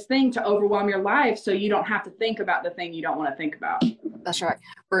find this thing to overwhelm your life so you don't have to think about the thing you don't want to think about. That's right.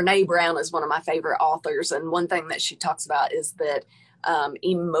 Brene Brown is one of my favorite authors. And one thing that she talks about is that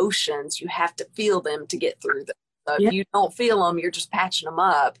emotions, you have to feel them to get through them. So if you don't feel them, you're just patching them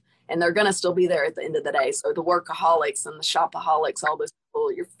up, and they're going to still be there at the end of the day. So the workaholics and the shopaholics, all those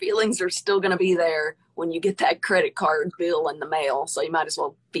people, your feelings are still going to be there when you get that credit card bill in the mail. So you might as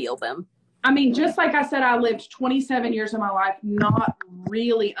well feel them. I mean, just like I said, I lived 27 years of my life not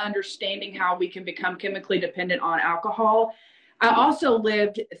really understanding how we can become chemically dependent on alcohol. I also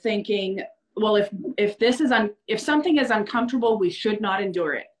lived thinking, well, if something is uncomfortable, we should not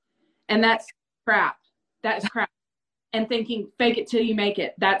endure it. And that's crap. That is crap. And thinking, fake it till you make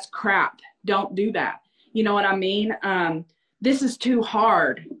it. That's crap. Don't do that. You know what I mean? This is too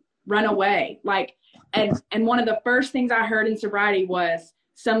hard. Run away. Like, and one of the first things I heard in sobriety was,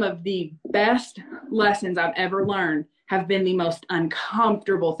 some of the best lessons I've ever learned have been the most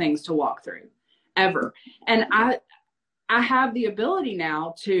uncomfortable things to walk through. ever. And I have the ability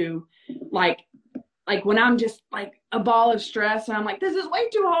now to like when I'm just like a ball of stress and I'm like, this is way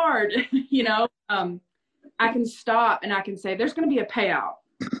too hard, I can stop and I can say, there's going to be a payout,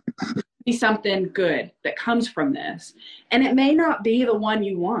 be something good that comes from this. And it may not be the one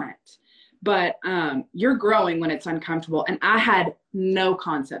you want, but you're growing when it's uncomfortable. And I had no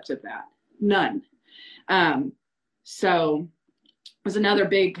concept of that, none. So it was another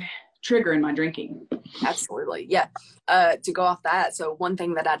big trigger in my drinking. Absolutely. Yeah. To go off that. So one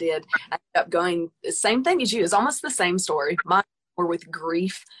thing that I did, I ended up going the same thing as you. It's almost the same story. Mine were with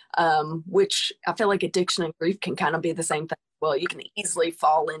grief, which I feel like addiction and grief can kind of be the same thing. Well, you can easily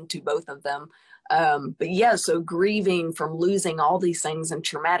fall into both of them. But yeah, so grieving from losing all these things and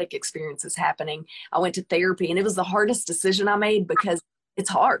traumatic experiences happening. I went to therapy and it was the hardest decision I made because it's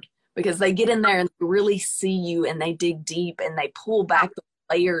hard, because they get in there and they really see you and they dig deep and they pull back the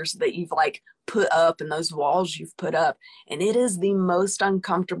layers that you've like put up and those walls you've put up. And it is the most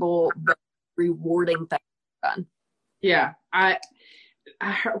uncomfortable but rewarding thing I've done. Yeah. I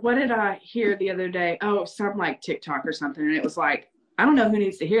heard, what did I hear the other day? Oh, some like TikTok or something. And it was like, I don't know who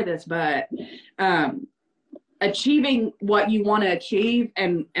needs to hear this, but achieving what you want to achieve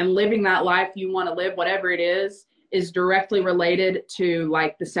and living that life you want to live, whatever it is directly related to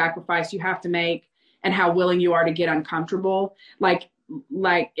like the sacrifice you have to make and how willing you are to get uncomfortable. Like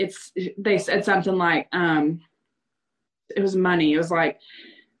they said something like, it was money. It was like,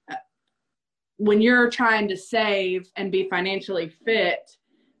 when you're trying to save and be financially fit,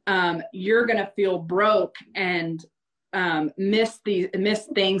 you're going to feel broke and miss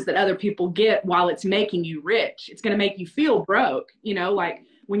things that other people get while it's making you rich. It's going to make you feel broke, like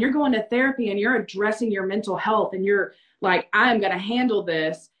when you're going to therapy and you're addressing your mental health and you're like, I'm going to handle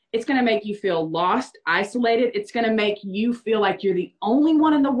this. It's going to make you feel lost, isolated. It's going to make you feel like you're the only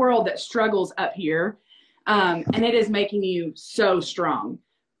one in the world that struggles up here. And it is making you so strong.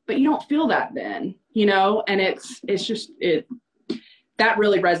 But you don't feel that then, and it's just that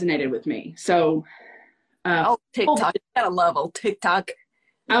really resonated with me. So, TikTok, you gotta love old TikTok.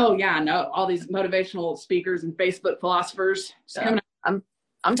 Oh yeah, I know all these motivational speakers and Facebook philosophers. I'm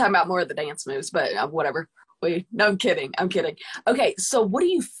talking about more of the dance moves, but whatever. No, I'm kidding. Okay, so what do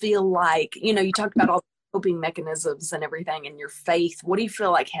you feel like? You talked about all the coping mechanisms and everything and your faith. What do you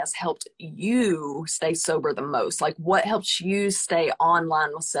feel like has helped you stay sober the most? Like what helps you stay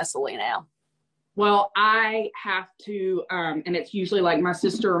online with Cecily now? Well, I have to, and it's usually like my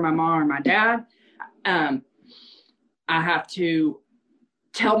sister or my mom or my dad. I have to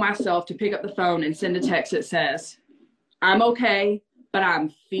tell myself to pick up the phone and send a text that says, I'm okay, but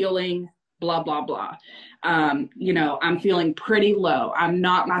I'm feeling blah, blah, blah. I'm feeling pretty low. I'm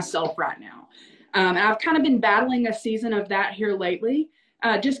not myself right now. And I've kind of been battling a season of that here lately,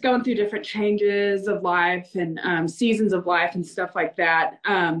 just going through different changes of life and seasons of life and stuff like that.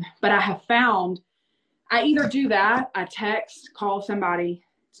 But I have found I either do that, I text, call somebody.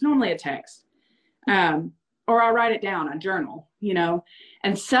 It's normally a text. Or I write it down, I journal,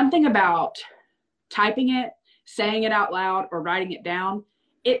 and something about typing it, saying it out loud or writing it down,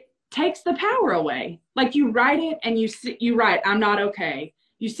 it takes the power away. Like you write it and you write, I'm not okay.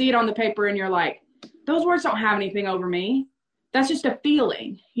 You see it on the paper and you're like, those words don't have anything over me. That's just a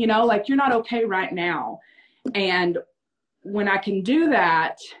feeling, like you're not okay right now. And when I can do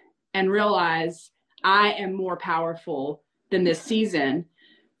that and realize I am more powerful than this season,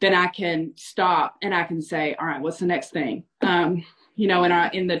 then I can stop and I can say, all right, what's the next thing? In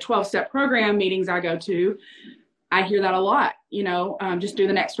the 12-step program meetings I go to, I hear that a lot, just do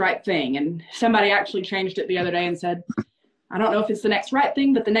the next right thing. And somebody actually changed it the other day and said, I don't know if it's the next right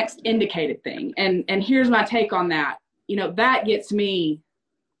thing, but the next indicated thing. And here's my take on that. That gets me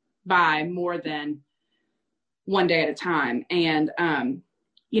by more than one day at a time. And,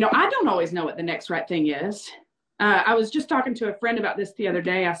 I don't always know what the next right thing is. I was just talking to a friend about this the other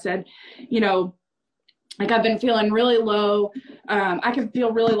day. I said, like I've been feeling really low. I can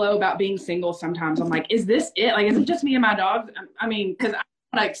feel really low about being single sometimes. I'm like, is this it? Like, is it just me and my dogs? I mean, because I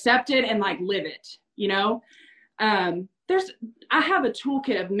want to accept it and like live it, I have a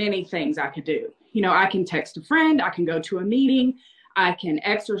toolkit of many things I could do. I can text a friend, I can go to a meeting, I can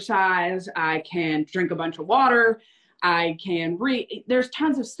exercise, I can drink a bunch of water, I can read. There's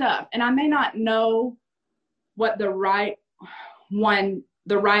tons of stuff. And I may not know what the right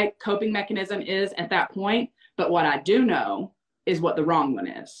coping mechanism is at that point, but what I do know is what the wrong one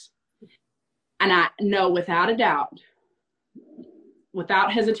is. And I know without a doubt,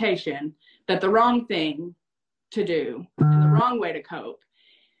 without hesitation, that the wrong thing to do and the wrong way to cope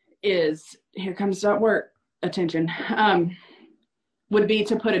is, here comes that work attention. would be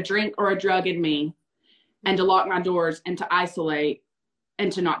to put a drink or a drug in me and to lock my doors and to isolate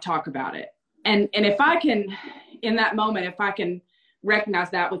and to not talk about it. And if I can, in that moment, if I can recognize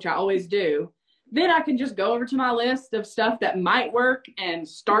that, which I always do, then I can just go over to my list of stuff that might work and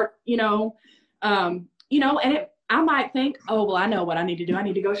start, and I might think, oh, well, I know what I need to do. I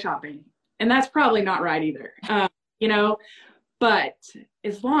need to go shopping. And that's probably not right either, but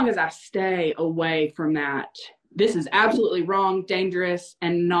as long as I stay away from that, this is absolutely wrong, dangerous,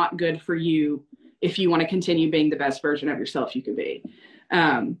 and not good for you if you want to continue being the best version of yourself you can be.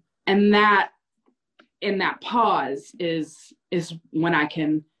 And that, in that pause is when I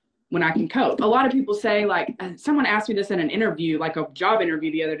can cope. A lot of people say, like, someone asked me this in an interview, like a job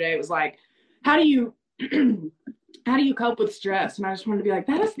interview the other day. It was like, how do you cope with stress? And I just wanted to be like,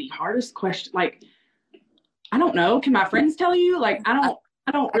 that is the hardest question. Like, I don't know. Can my friends tell you? Like, I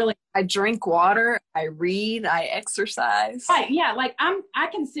don't really. I drink water. I read. I exercise. Right. Yeah. Like I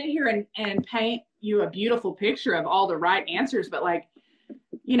can sit here and paint you a beautiful picture of all the right answers, but like,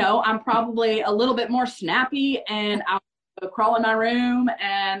 I'm probably a little bit more snappy, and I'll crawl in my room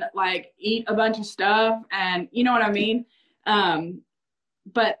and like eat a bunch of stuff, and you know what I mean?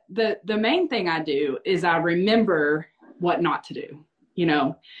 But the main thing I do is I remember what not to do,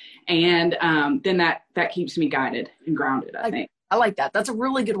 and then that keeps me guided and grounded, I think. I like that. That's a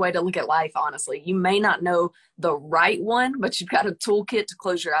really good way to look at life, honestly. You may not know the right one, but you've got a toolkit to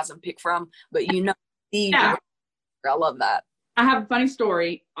close your eyes and pick from, but yeah. I love that. I have a funny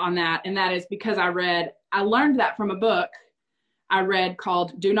story on that, and that is because I learned that from a book I read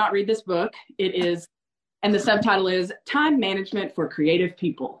called Do Not Read This Book. And the subtitle is Time Management for Creative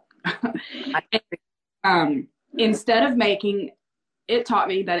People. Instead of it taught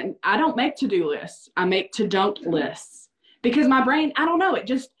me that I don't make to-do lists. I make to-don't lists. Because my brain, I don't know,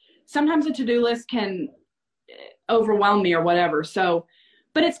 sometimes a to-do list can overwhelm me or whatever. So,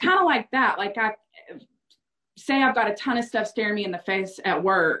 but it's kind of like that. Like say I've got a ton of stuff staring me in the face at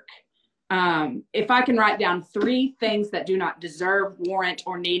work. If I can write down 3 things that do not deserve, warrant,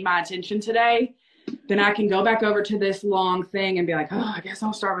 or need my attention today, then I can go back over to this long thing and be like, oh, I guess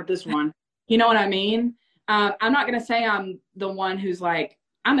I'll start with this one. You know what I mean? I'm not going to say I'm the one who's like,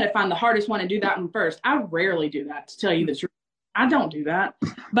 I'm going to find the hardest one and do that one first. I rarely do that, to tell you the truth. I don't do that.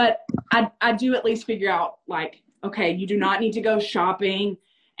 But I do at least figure out, like, okay, you do not need to go shopping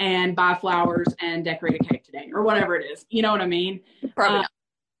and buy flowers and decorate a cake today or whatever it is. You know what I mean? Probably not.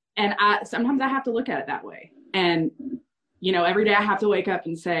 And sometimes I have to look at it that way. And, every day I have to wake up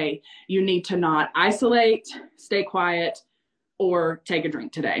and say, you need to not isolate, stay quiet, or take a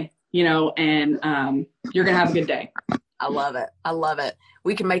drink today, and you're going to have a good day. I love it. I love it.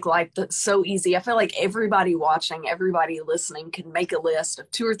 We can make life so easy. I feel like everybody watching, everybody listening can make a list of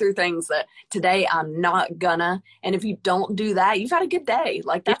 2 or 3 things that today I'm not gonna. And if you don't do that, you've had a good day.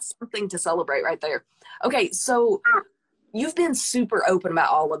 Like, that's something to celebrate right there. Okay, so you've been super open about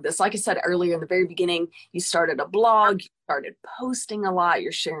all of this. Like I said earlier in the very beginning, you started a blog, you started posting a lot,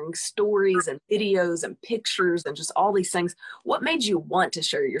 you're sharing stories and videos and pictures and just all these things. What made you want to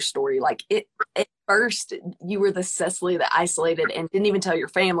share your story? Like, at first, you were the Cecily that isolated and didn't even tell your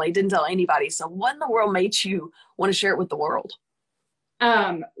family, didn't tell anybody. So what in the world made you want to share it with the world?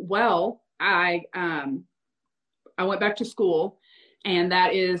 Well, I went back to school, and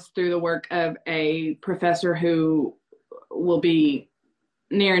that is through the work of a professor who will be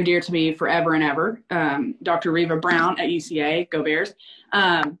near and dear to me forever and ever, Dr. Reva Brown at UCA, go Bears.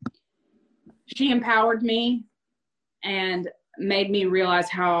 She empowered me and made me realize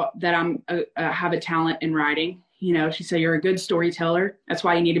that I have a talent in writing. She said, you're a good storyteller. That's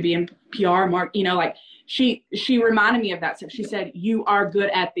why you need to be in PR, like she reminded me of that stuff. She said, you are good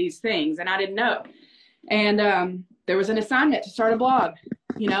at these things. And I didn't know. And there was an assignment to start a blog,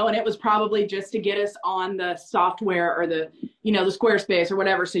 and it was probably just to get us on the software or the Squarespace or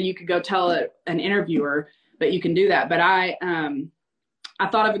whatever, so you could go tell an interviewer that you can do that. But I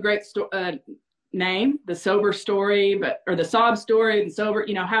thought of a great name, The Sober Story, or The Sob Story, The Sober,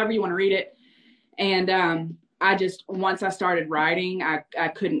 however you want to read it. And once I started writing, I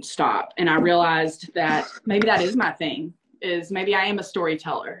couldn't stop. And I realized that maybe that is my thing, is maybe I am a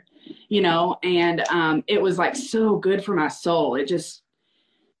storyteller, and it was like so good for my soul. It just,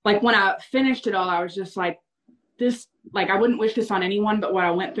 like, when I finished it all, I was just like, I wouldn't wish this on anyone, but what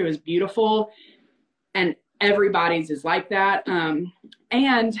I went through is beautiful, and everybody's is like that.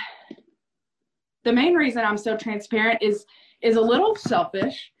 And the main reason I'm so transparent is a little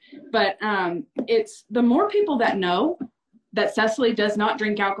selfish, but it's the more people that know that Cecily does not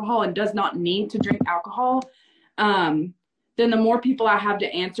drink alcohol and does not need to drink alcohol, then the more people I have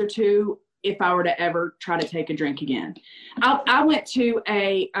to answer to if I were to ever try to take a drink again. I went to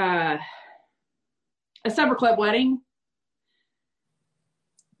a supper club wedding.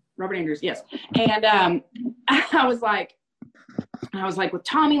 Robert Andrews, yes. And I was like with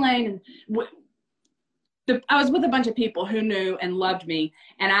Tommy Lane, and I was with a bunch of people who knew and loved me.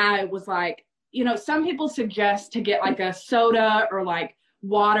 And I was like, you know, some people suggest to get like a soda or like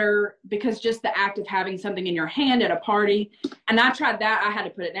water, because just the act of having something in your hand at a party. And I tried that. I had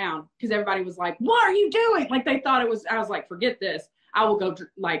to put it down because everybody was like, what are you doing? Like they thought it was, I was like, forget this. I will go,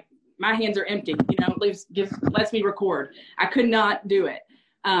 like, my hands are empty, you know, lets me record. I could not do it.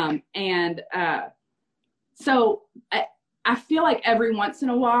 So I feel like every once in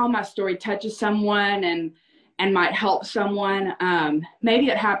a while my story touches someone and might help someone. Maybe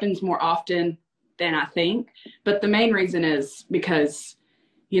it happens more often than I think, but the main reason is because,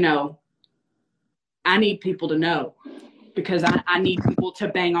 you know, I need people to know, because I need people to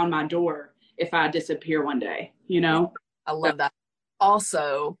bang on my door if I disappear one day, you know? I love that.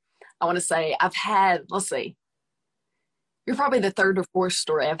 Also, I want to say let's see, you're probably the third or fourth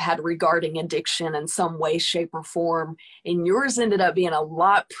story I've had regarding addiction in some way, shape, or form. And yours ended up being a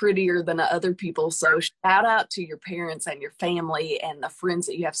lot prettier than other people. So shout out to your parents and your family and the friends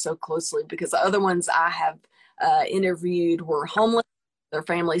that you have so closely, because the other ones I have interviewed were homeless. Their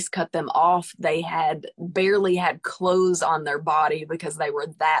families cut them off. They had barely had clothes on their body because they were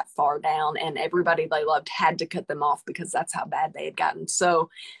that far down, and everybody they loved had to cut them off because that's how bad they had gotten. So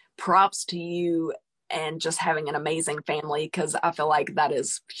props to you and just having an amazing family, because I feel like that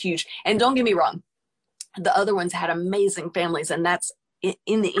is huge. And don't get me wrong, the other ones had amazing families, and that's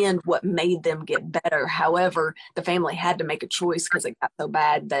in the end what made them get better. However, the family had to make a choice because it got so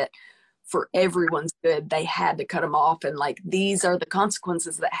bad that for everyone's good, they had to cut them off. And like, these are the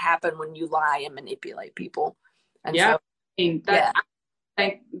consequences that happen when you lie and manipulate people. And yeah. So, I mean,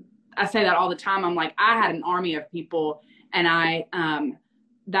 I say that all the time. I'm like, I had an army of people, and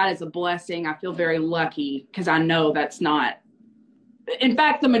that is a blessing. I feel very lucky because I know that's not, in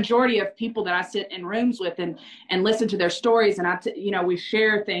fact, the majority of people that I sit in rooms with and listen to their stories, and we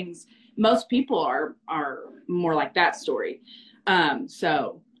share things. Most people are more like that story.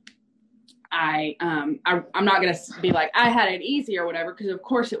 So I'm not going to be like, I had it easy or whatever, because of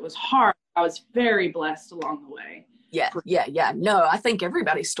course it was hard. I was very blessed along the way. Yeah. No, I think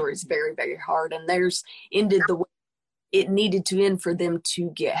everybody's story is very, very hard, and theirs ended the way it needed to end for them to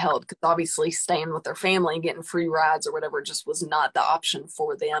get help, because obviously staying with their family and getting free rides or whatever just was not the option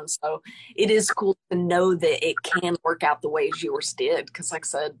for them. So it is cool to know that it can work out the way as yours did, because like I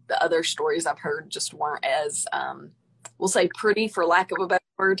said, the other stories I've heard just weren't as, we'll say, pretty, for lack of a better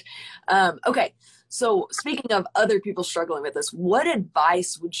word. Okay, so speaking of other people struggling with this, what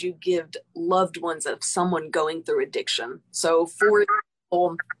advice would you give loved ones of someone going through addiction? So for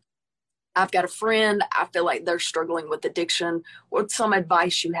example, I've got a friend, I feel like they're struggling with addiction. What's some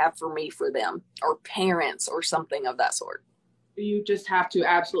advice you have for me for them, or parents, or something of that sort? You just have to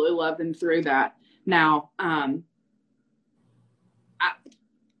absolutely love them through that. Now,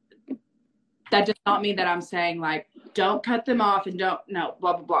 that does not mean that I'm saying like, don't cut them off and blah,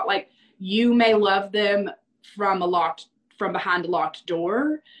 blah, blah. Like, you may love them from behind a locked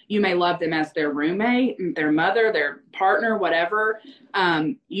door. You may love them as their roommate, their mother, their partner, whatever.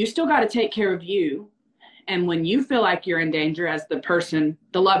 You still got to take care of you. And when you feel like you're in danger as the person,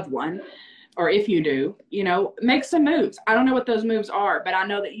 the loved one, or if you do, make some moves. I don't know what those moves are, but I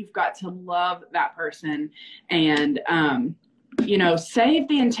know that you've got to love that person and, save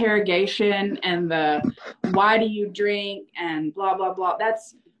the interrogation and the why do you drink and blah, blah, blah.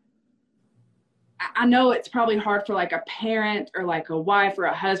 I know it's probably hard for like a parent or like a wife or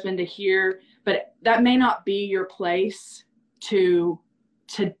a husband to hear, but that may not be your place to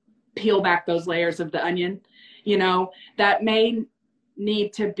peel back those layers of the onion. That may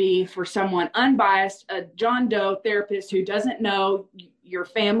need to be for someone unbiased, a John Doe therapist who doesn't know your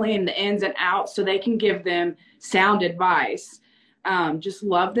family and the ins and outs, so they can give them sound advice. Just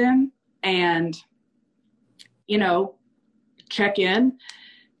love them and, check in.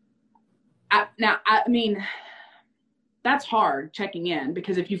 I mean, that's hard, checking in,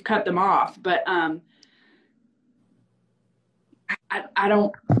 because if you've cut them off, but I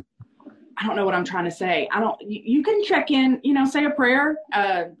don't know what I'm trying to say. You can check in, say a prayer,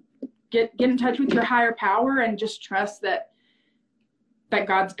 get in touch with your higher power and just trust that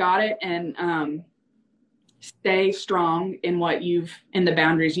God's got it, and stay strong in in the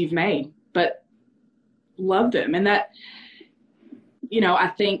boundaries you've made, but love them. And that, I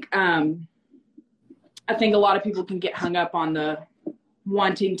think a lot of people can get hung up on the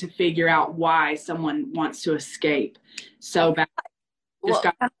wanting to figure out why someone wants to escape so bad. Well,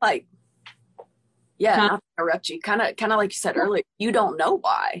 Yeah, not to interrupt you. Kind of like you said earlier, you don't know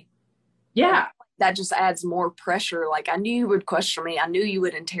why. Yeah. That just adds more pressure. Like, I knew you would question me. I knew you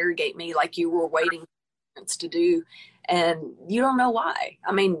would interrogate me like you were waiting for parents to do. And you don't know why.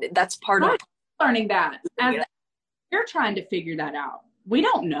 I mean, that's part of learning that. As you're trying to figure that out. We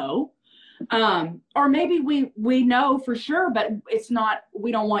don't know. Or maybe we know for sure, but it's not,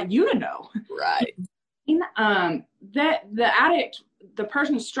 we don't want you to know. Right. That the addict, the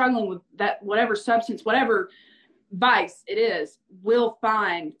person who's struggling with that, whatever substance, whatever vice it is, will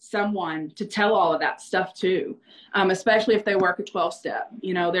find someone to tell all of that stuff to, especially if they work a 12-step.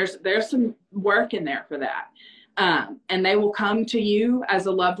 You know, there's some work in there for that. And they will come to you as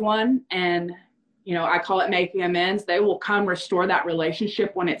a loved one, and, you know, I call it making amends. They will come restore that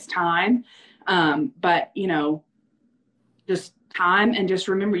relationship when it's time. But, you know, just time, and just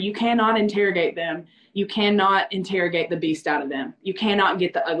remember, you cannot interrogate them. You cannot interrogate the beast out of them. You cannot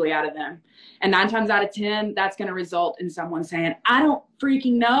get the ugly out of them. And 9 times out of 10, that's going to result in someone saying, I don't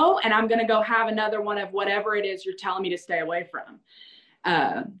freaking know, and I'm going to go have another one of whatever it is you're telling me to stay away from.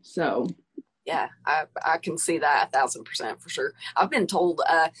 So. Yeah, I can see that 1,000% for sure. I've been told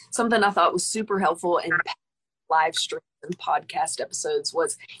something I thought was super helpful in live streams and podcast episodes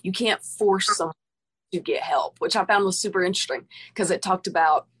was you can't force someone to get help, which I found was super interesting because it talked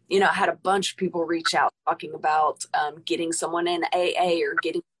about, you know, I had a bunch of people reach out talking about getting someone in AA or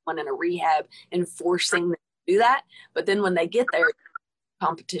getting someone in a rehab and forcing them to do that. But then when they get there,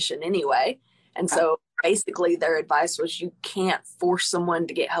 competition anyway. And so basically their advice was you can't force someone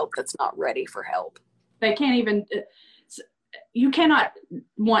to get help that's not ready for help. They can't even, you cannot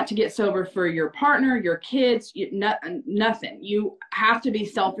want to get sober for your partner, your kids, nothing. You have to be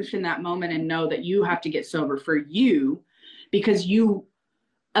selfish in that moment and know that you have to get sober for you, because you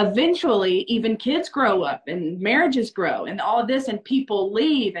eventually, even kids grow up and marriages grow and all of this, and people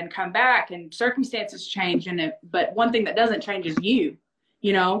leave and come back and circumstances change. But one thing that doesn't change is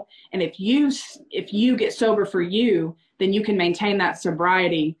you know, and if you get sober for you, then you can maintain that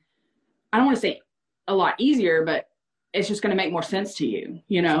sobriety. I don't want to say a lot easier, but it's just going to make more sense to you,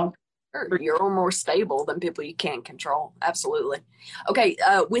 you know. You're more stable than people you can't control. Absolutely. Okay.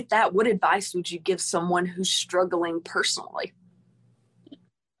 With that, what advice would you give someone who's struggling personally?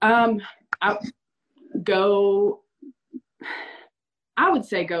 I would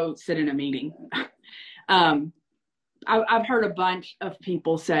say go sit in a meeting. I've heard a bunch of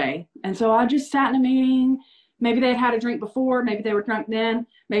people say, and so I just sat in a meeting. Maybe they'd had a drink before, maybe they were drunk then,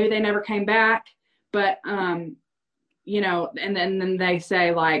 maybe they never came back. But, you know, and then they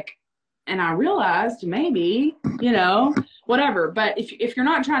say like, and I realized maybe, you know, whatever. But if you're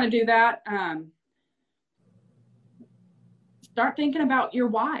not trying to do that, start thinking about your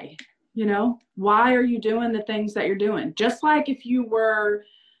why. You know, why are you doing the things that you're doing? Just like if you were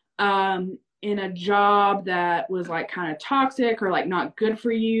in a job that was like kind of toxic or like not good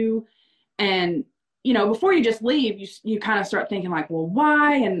for you, and, you know, before you just leave, you kind of start thinking like, well,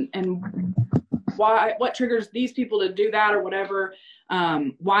 why, and why, what triggers these people to do that or whatever?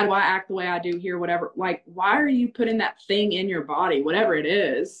 Why do I act the way I do here? Whatever. Like, why are you putting that thing in your body? Whatever it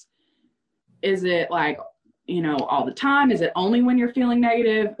is it like, you know, all the time? Is it only when you're feeling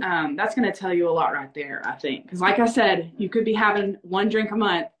negative? That's going to tell you a lot right there, I think. Because like I said, you could be having 1 drink a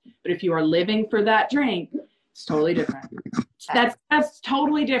month, but if you are living for that drink, it's totally different. That's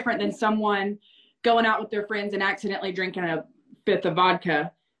totally different than someone going out with their friends and accidentally drinking a 5th of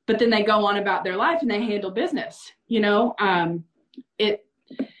vodka, but then they go on about their life and they handle business, you know.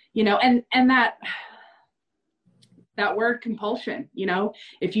 You know, and that word compulsion, you know,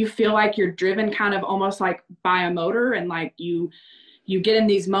 if you feel like you're driven kind of almost like by a motor, and like you get in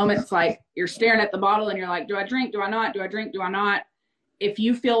these moments like you're staring at the bottle and you're like, do I drink? Do I not? Do I drink? Do I not? If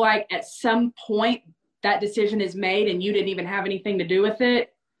you feel like at some point that decision is made and you didn't even have anything to do with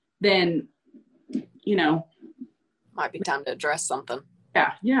it, then, you know, might be time to address something.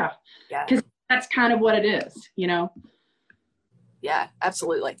 Yeah. Because that's kind of what it is, you know? Yeah,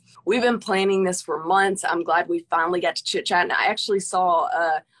 absolutely. We've been planning this for months. I'm glad we finally got to chit chat. And I actually saw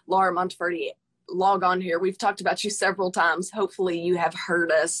Laura Monteverdi log on here. We've talked about you several times. Hopefully you have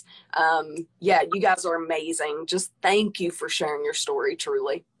heard us. Yeah, you guys are amazing. Just thank you for sharing your story,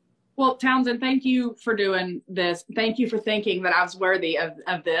 truly. Well, Townsend, thank you for doing this. Thank you for thinking that I was worthy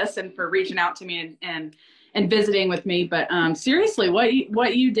of this, and for reaching out to me and visiting with me. But seriously,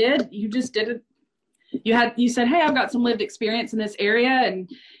 what you did, you just did it. You said, hey, I've got some lived experience in this area. And,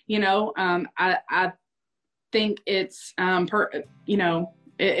 you know, I think it's, you know,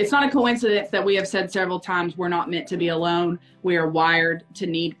 it's not a coincidence that we have said several times, we're not meant to be alone. We are wired to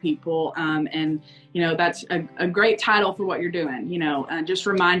need people. And, you know, that's a great title for what you're doing, you know, just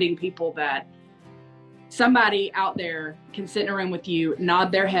reminding people that somebody out there can sit in a room with you,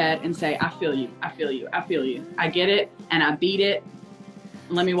 nod their head and say, I feel you, I feel you, I feel you. I get it and I beat it.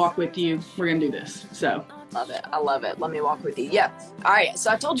 Let me walk with you. We're going to do this. So. Love it. I love it. Let me walk with you. Yeah. All right. So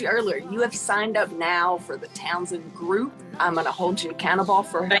I told you earlier, you have signed up now for the Townsend group. I'm going to hold you accountable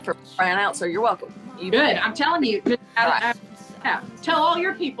for trying out. So you're welcome. Good. I'm telling you. Yeah. Tell all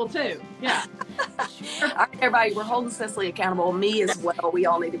your people too. Yeah. All right, everybody. We're holding Cecily accountable. Me as well. We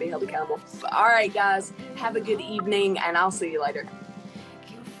all need to be held accountable. All right, guys. Have a good evening, and I'll see you later.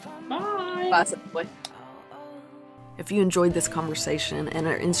 Bye. Bye, Cecily. If you enjoyed this conversation and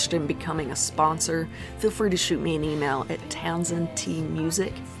are interested in becoming a sponsor, feel free to shoot me an email at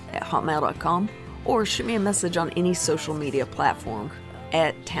townsendtmusic@hotmail.com or shoot me a message on any social media platform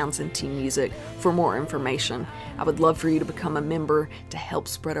at townsendtmusic for more information. I would love for you to become a member to help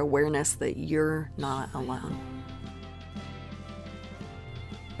spread awareness that you're not alone.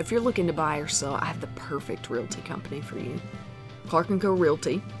 If you're looking to buy or sell, I have the perfect realty company for you. Clark & Co.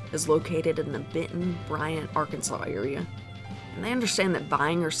 Realty is located in the Benton, Bryant, Arkansas area, and they understand that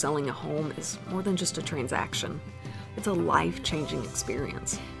buying or selling a home is more than just a transaction. It's a life-changing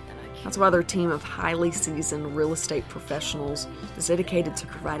experience. That's why their team of highly seasoned real estate professionals is dedicated to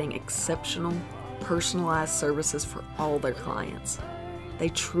providing exceptional, personalized services for all their clients. They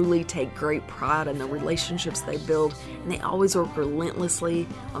truly take great pride in the relationships they build, and they always work relentlessly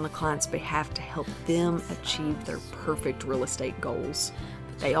on the client's behalf to help them achieve their perfect real estate goals.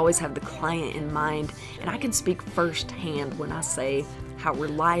 They always have the client in mind, and I can speak firsthand when I say how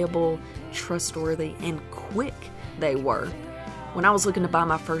reliable, trustworthy, and quick they were. When I was looking to buy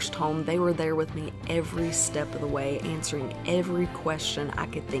my first home, they were there with me every step of the way, answering every question I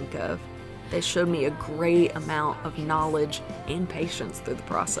could think of. They showed me a great amount of knowledge and patience through the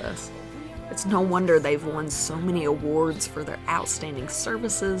process. It's no wonder they've won so many awards for their outstanding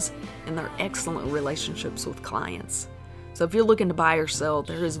services and their excellent relationships with clients. So if you're looking to buy or sell,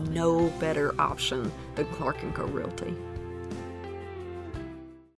 there is no better option than Clark & Co. Realty.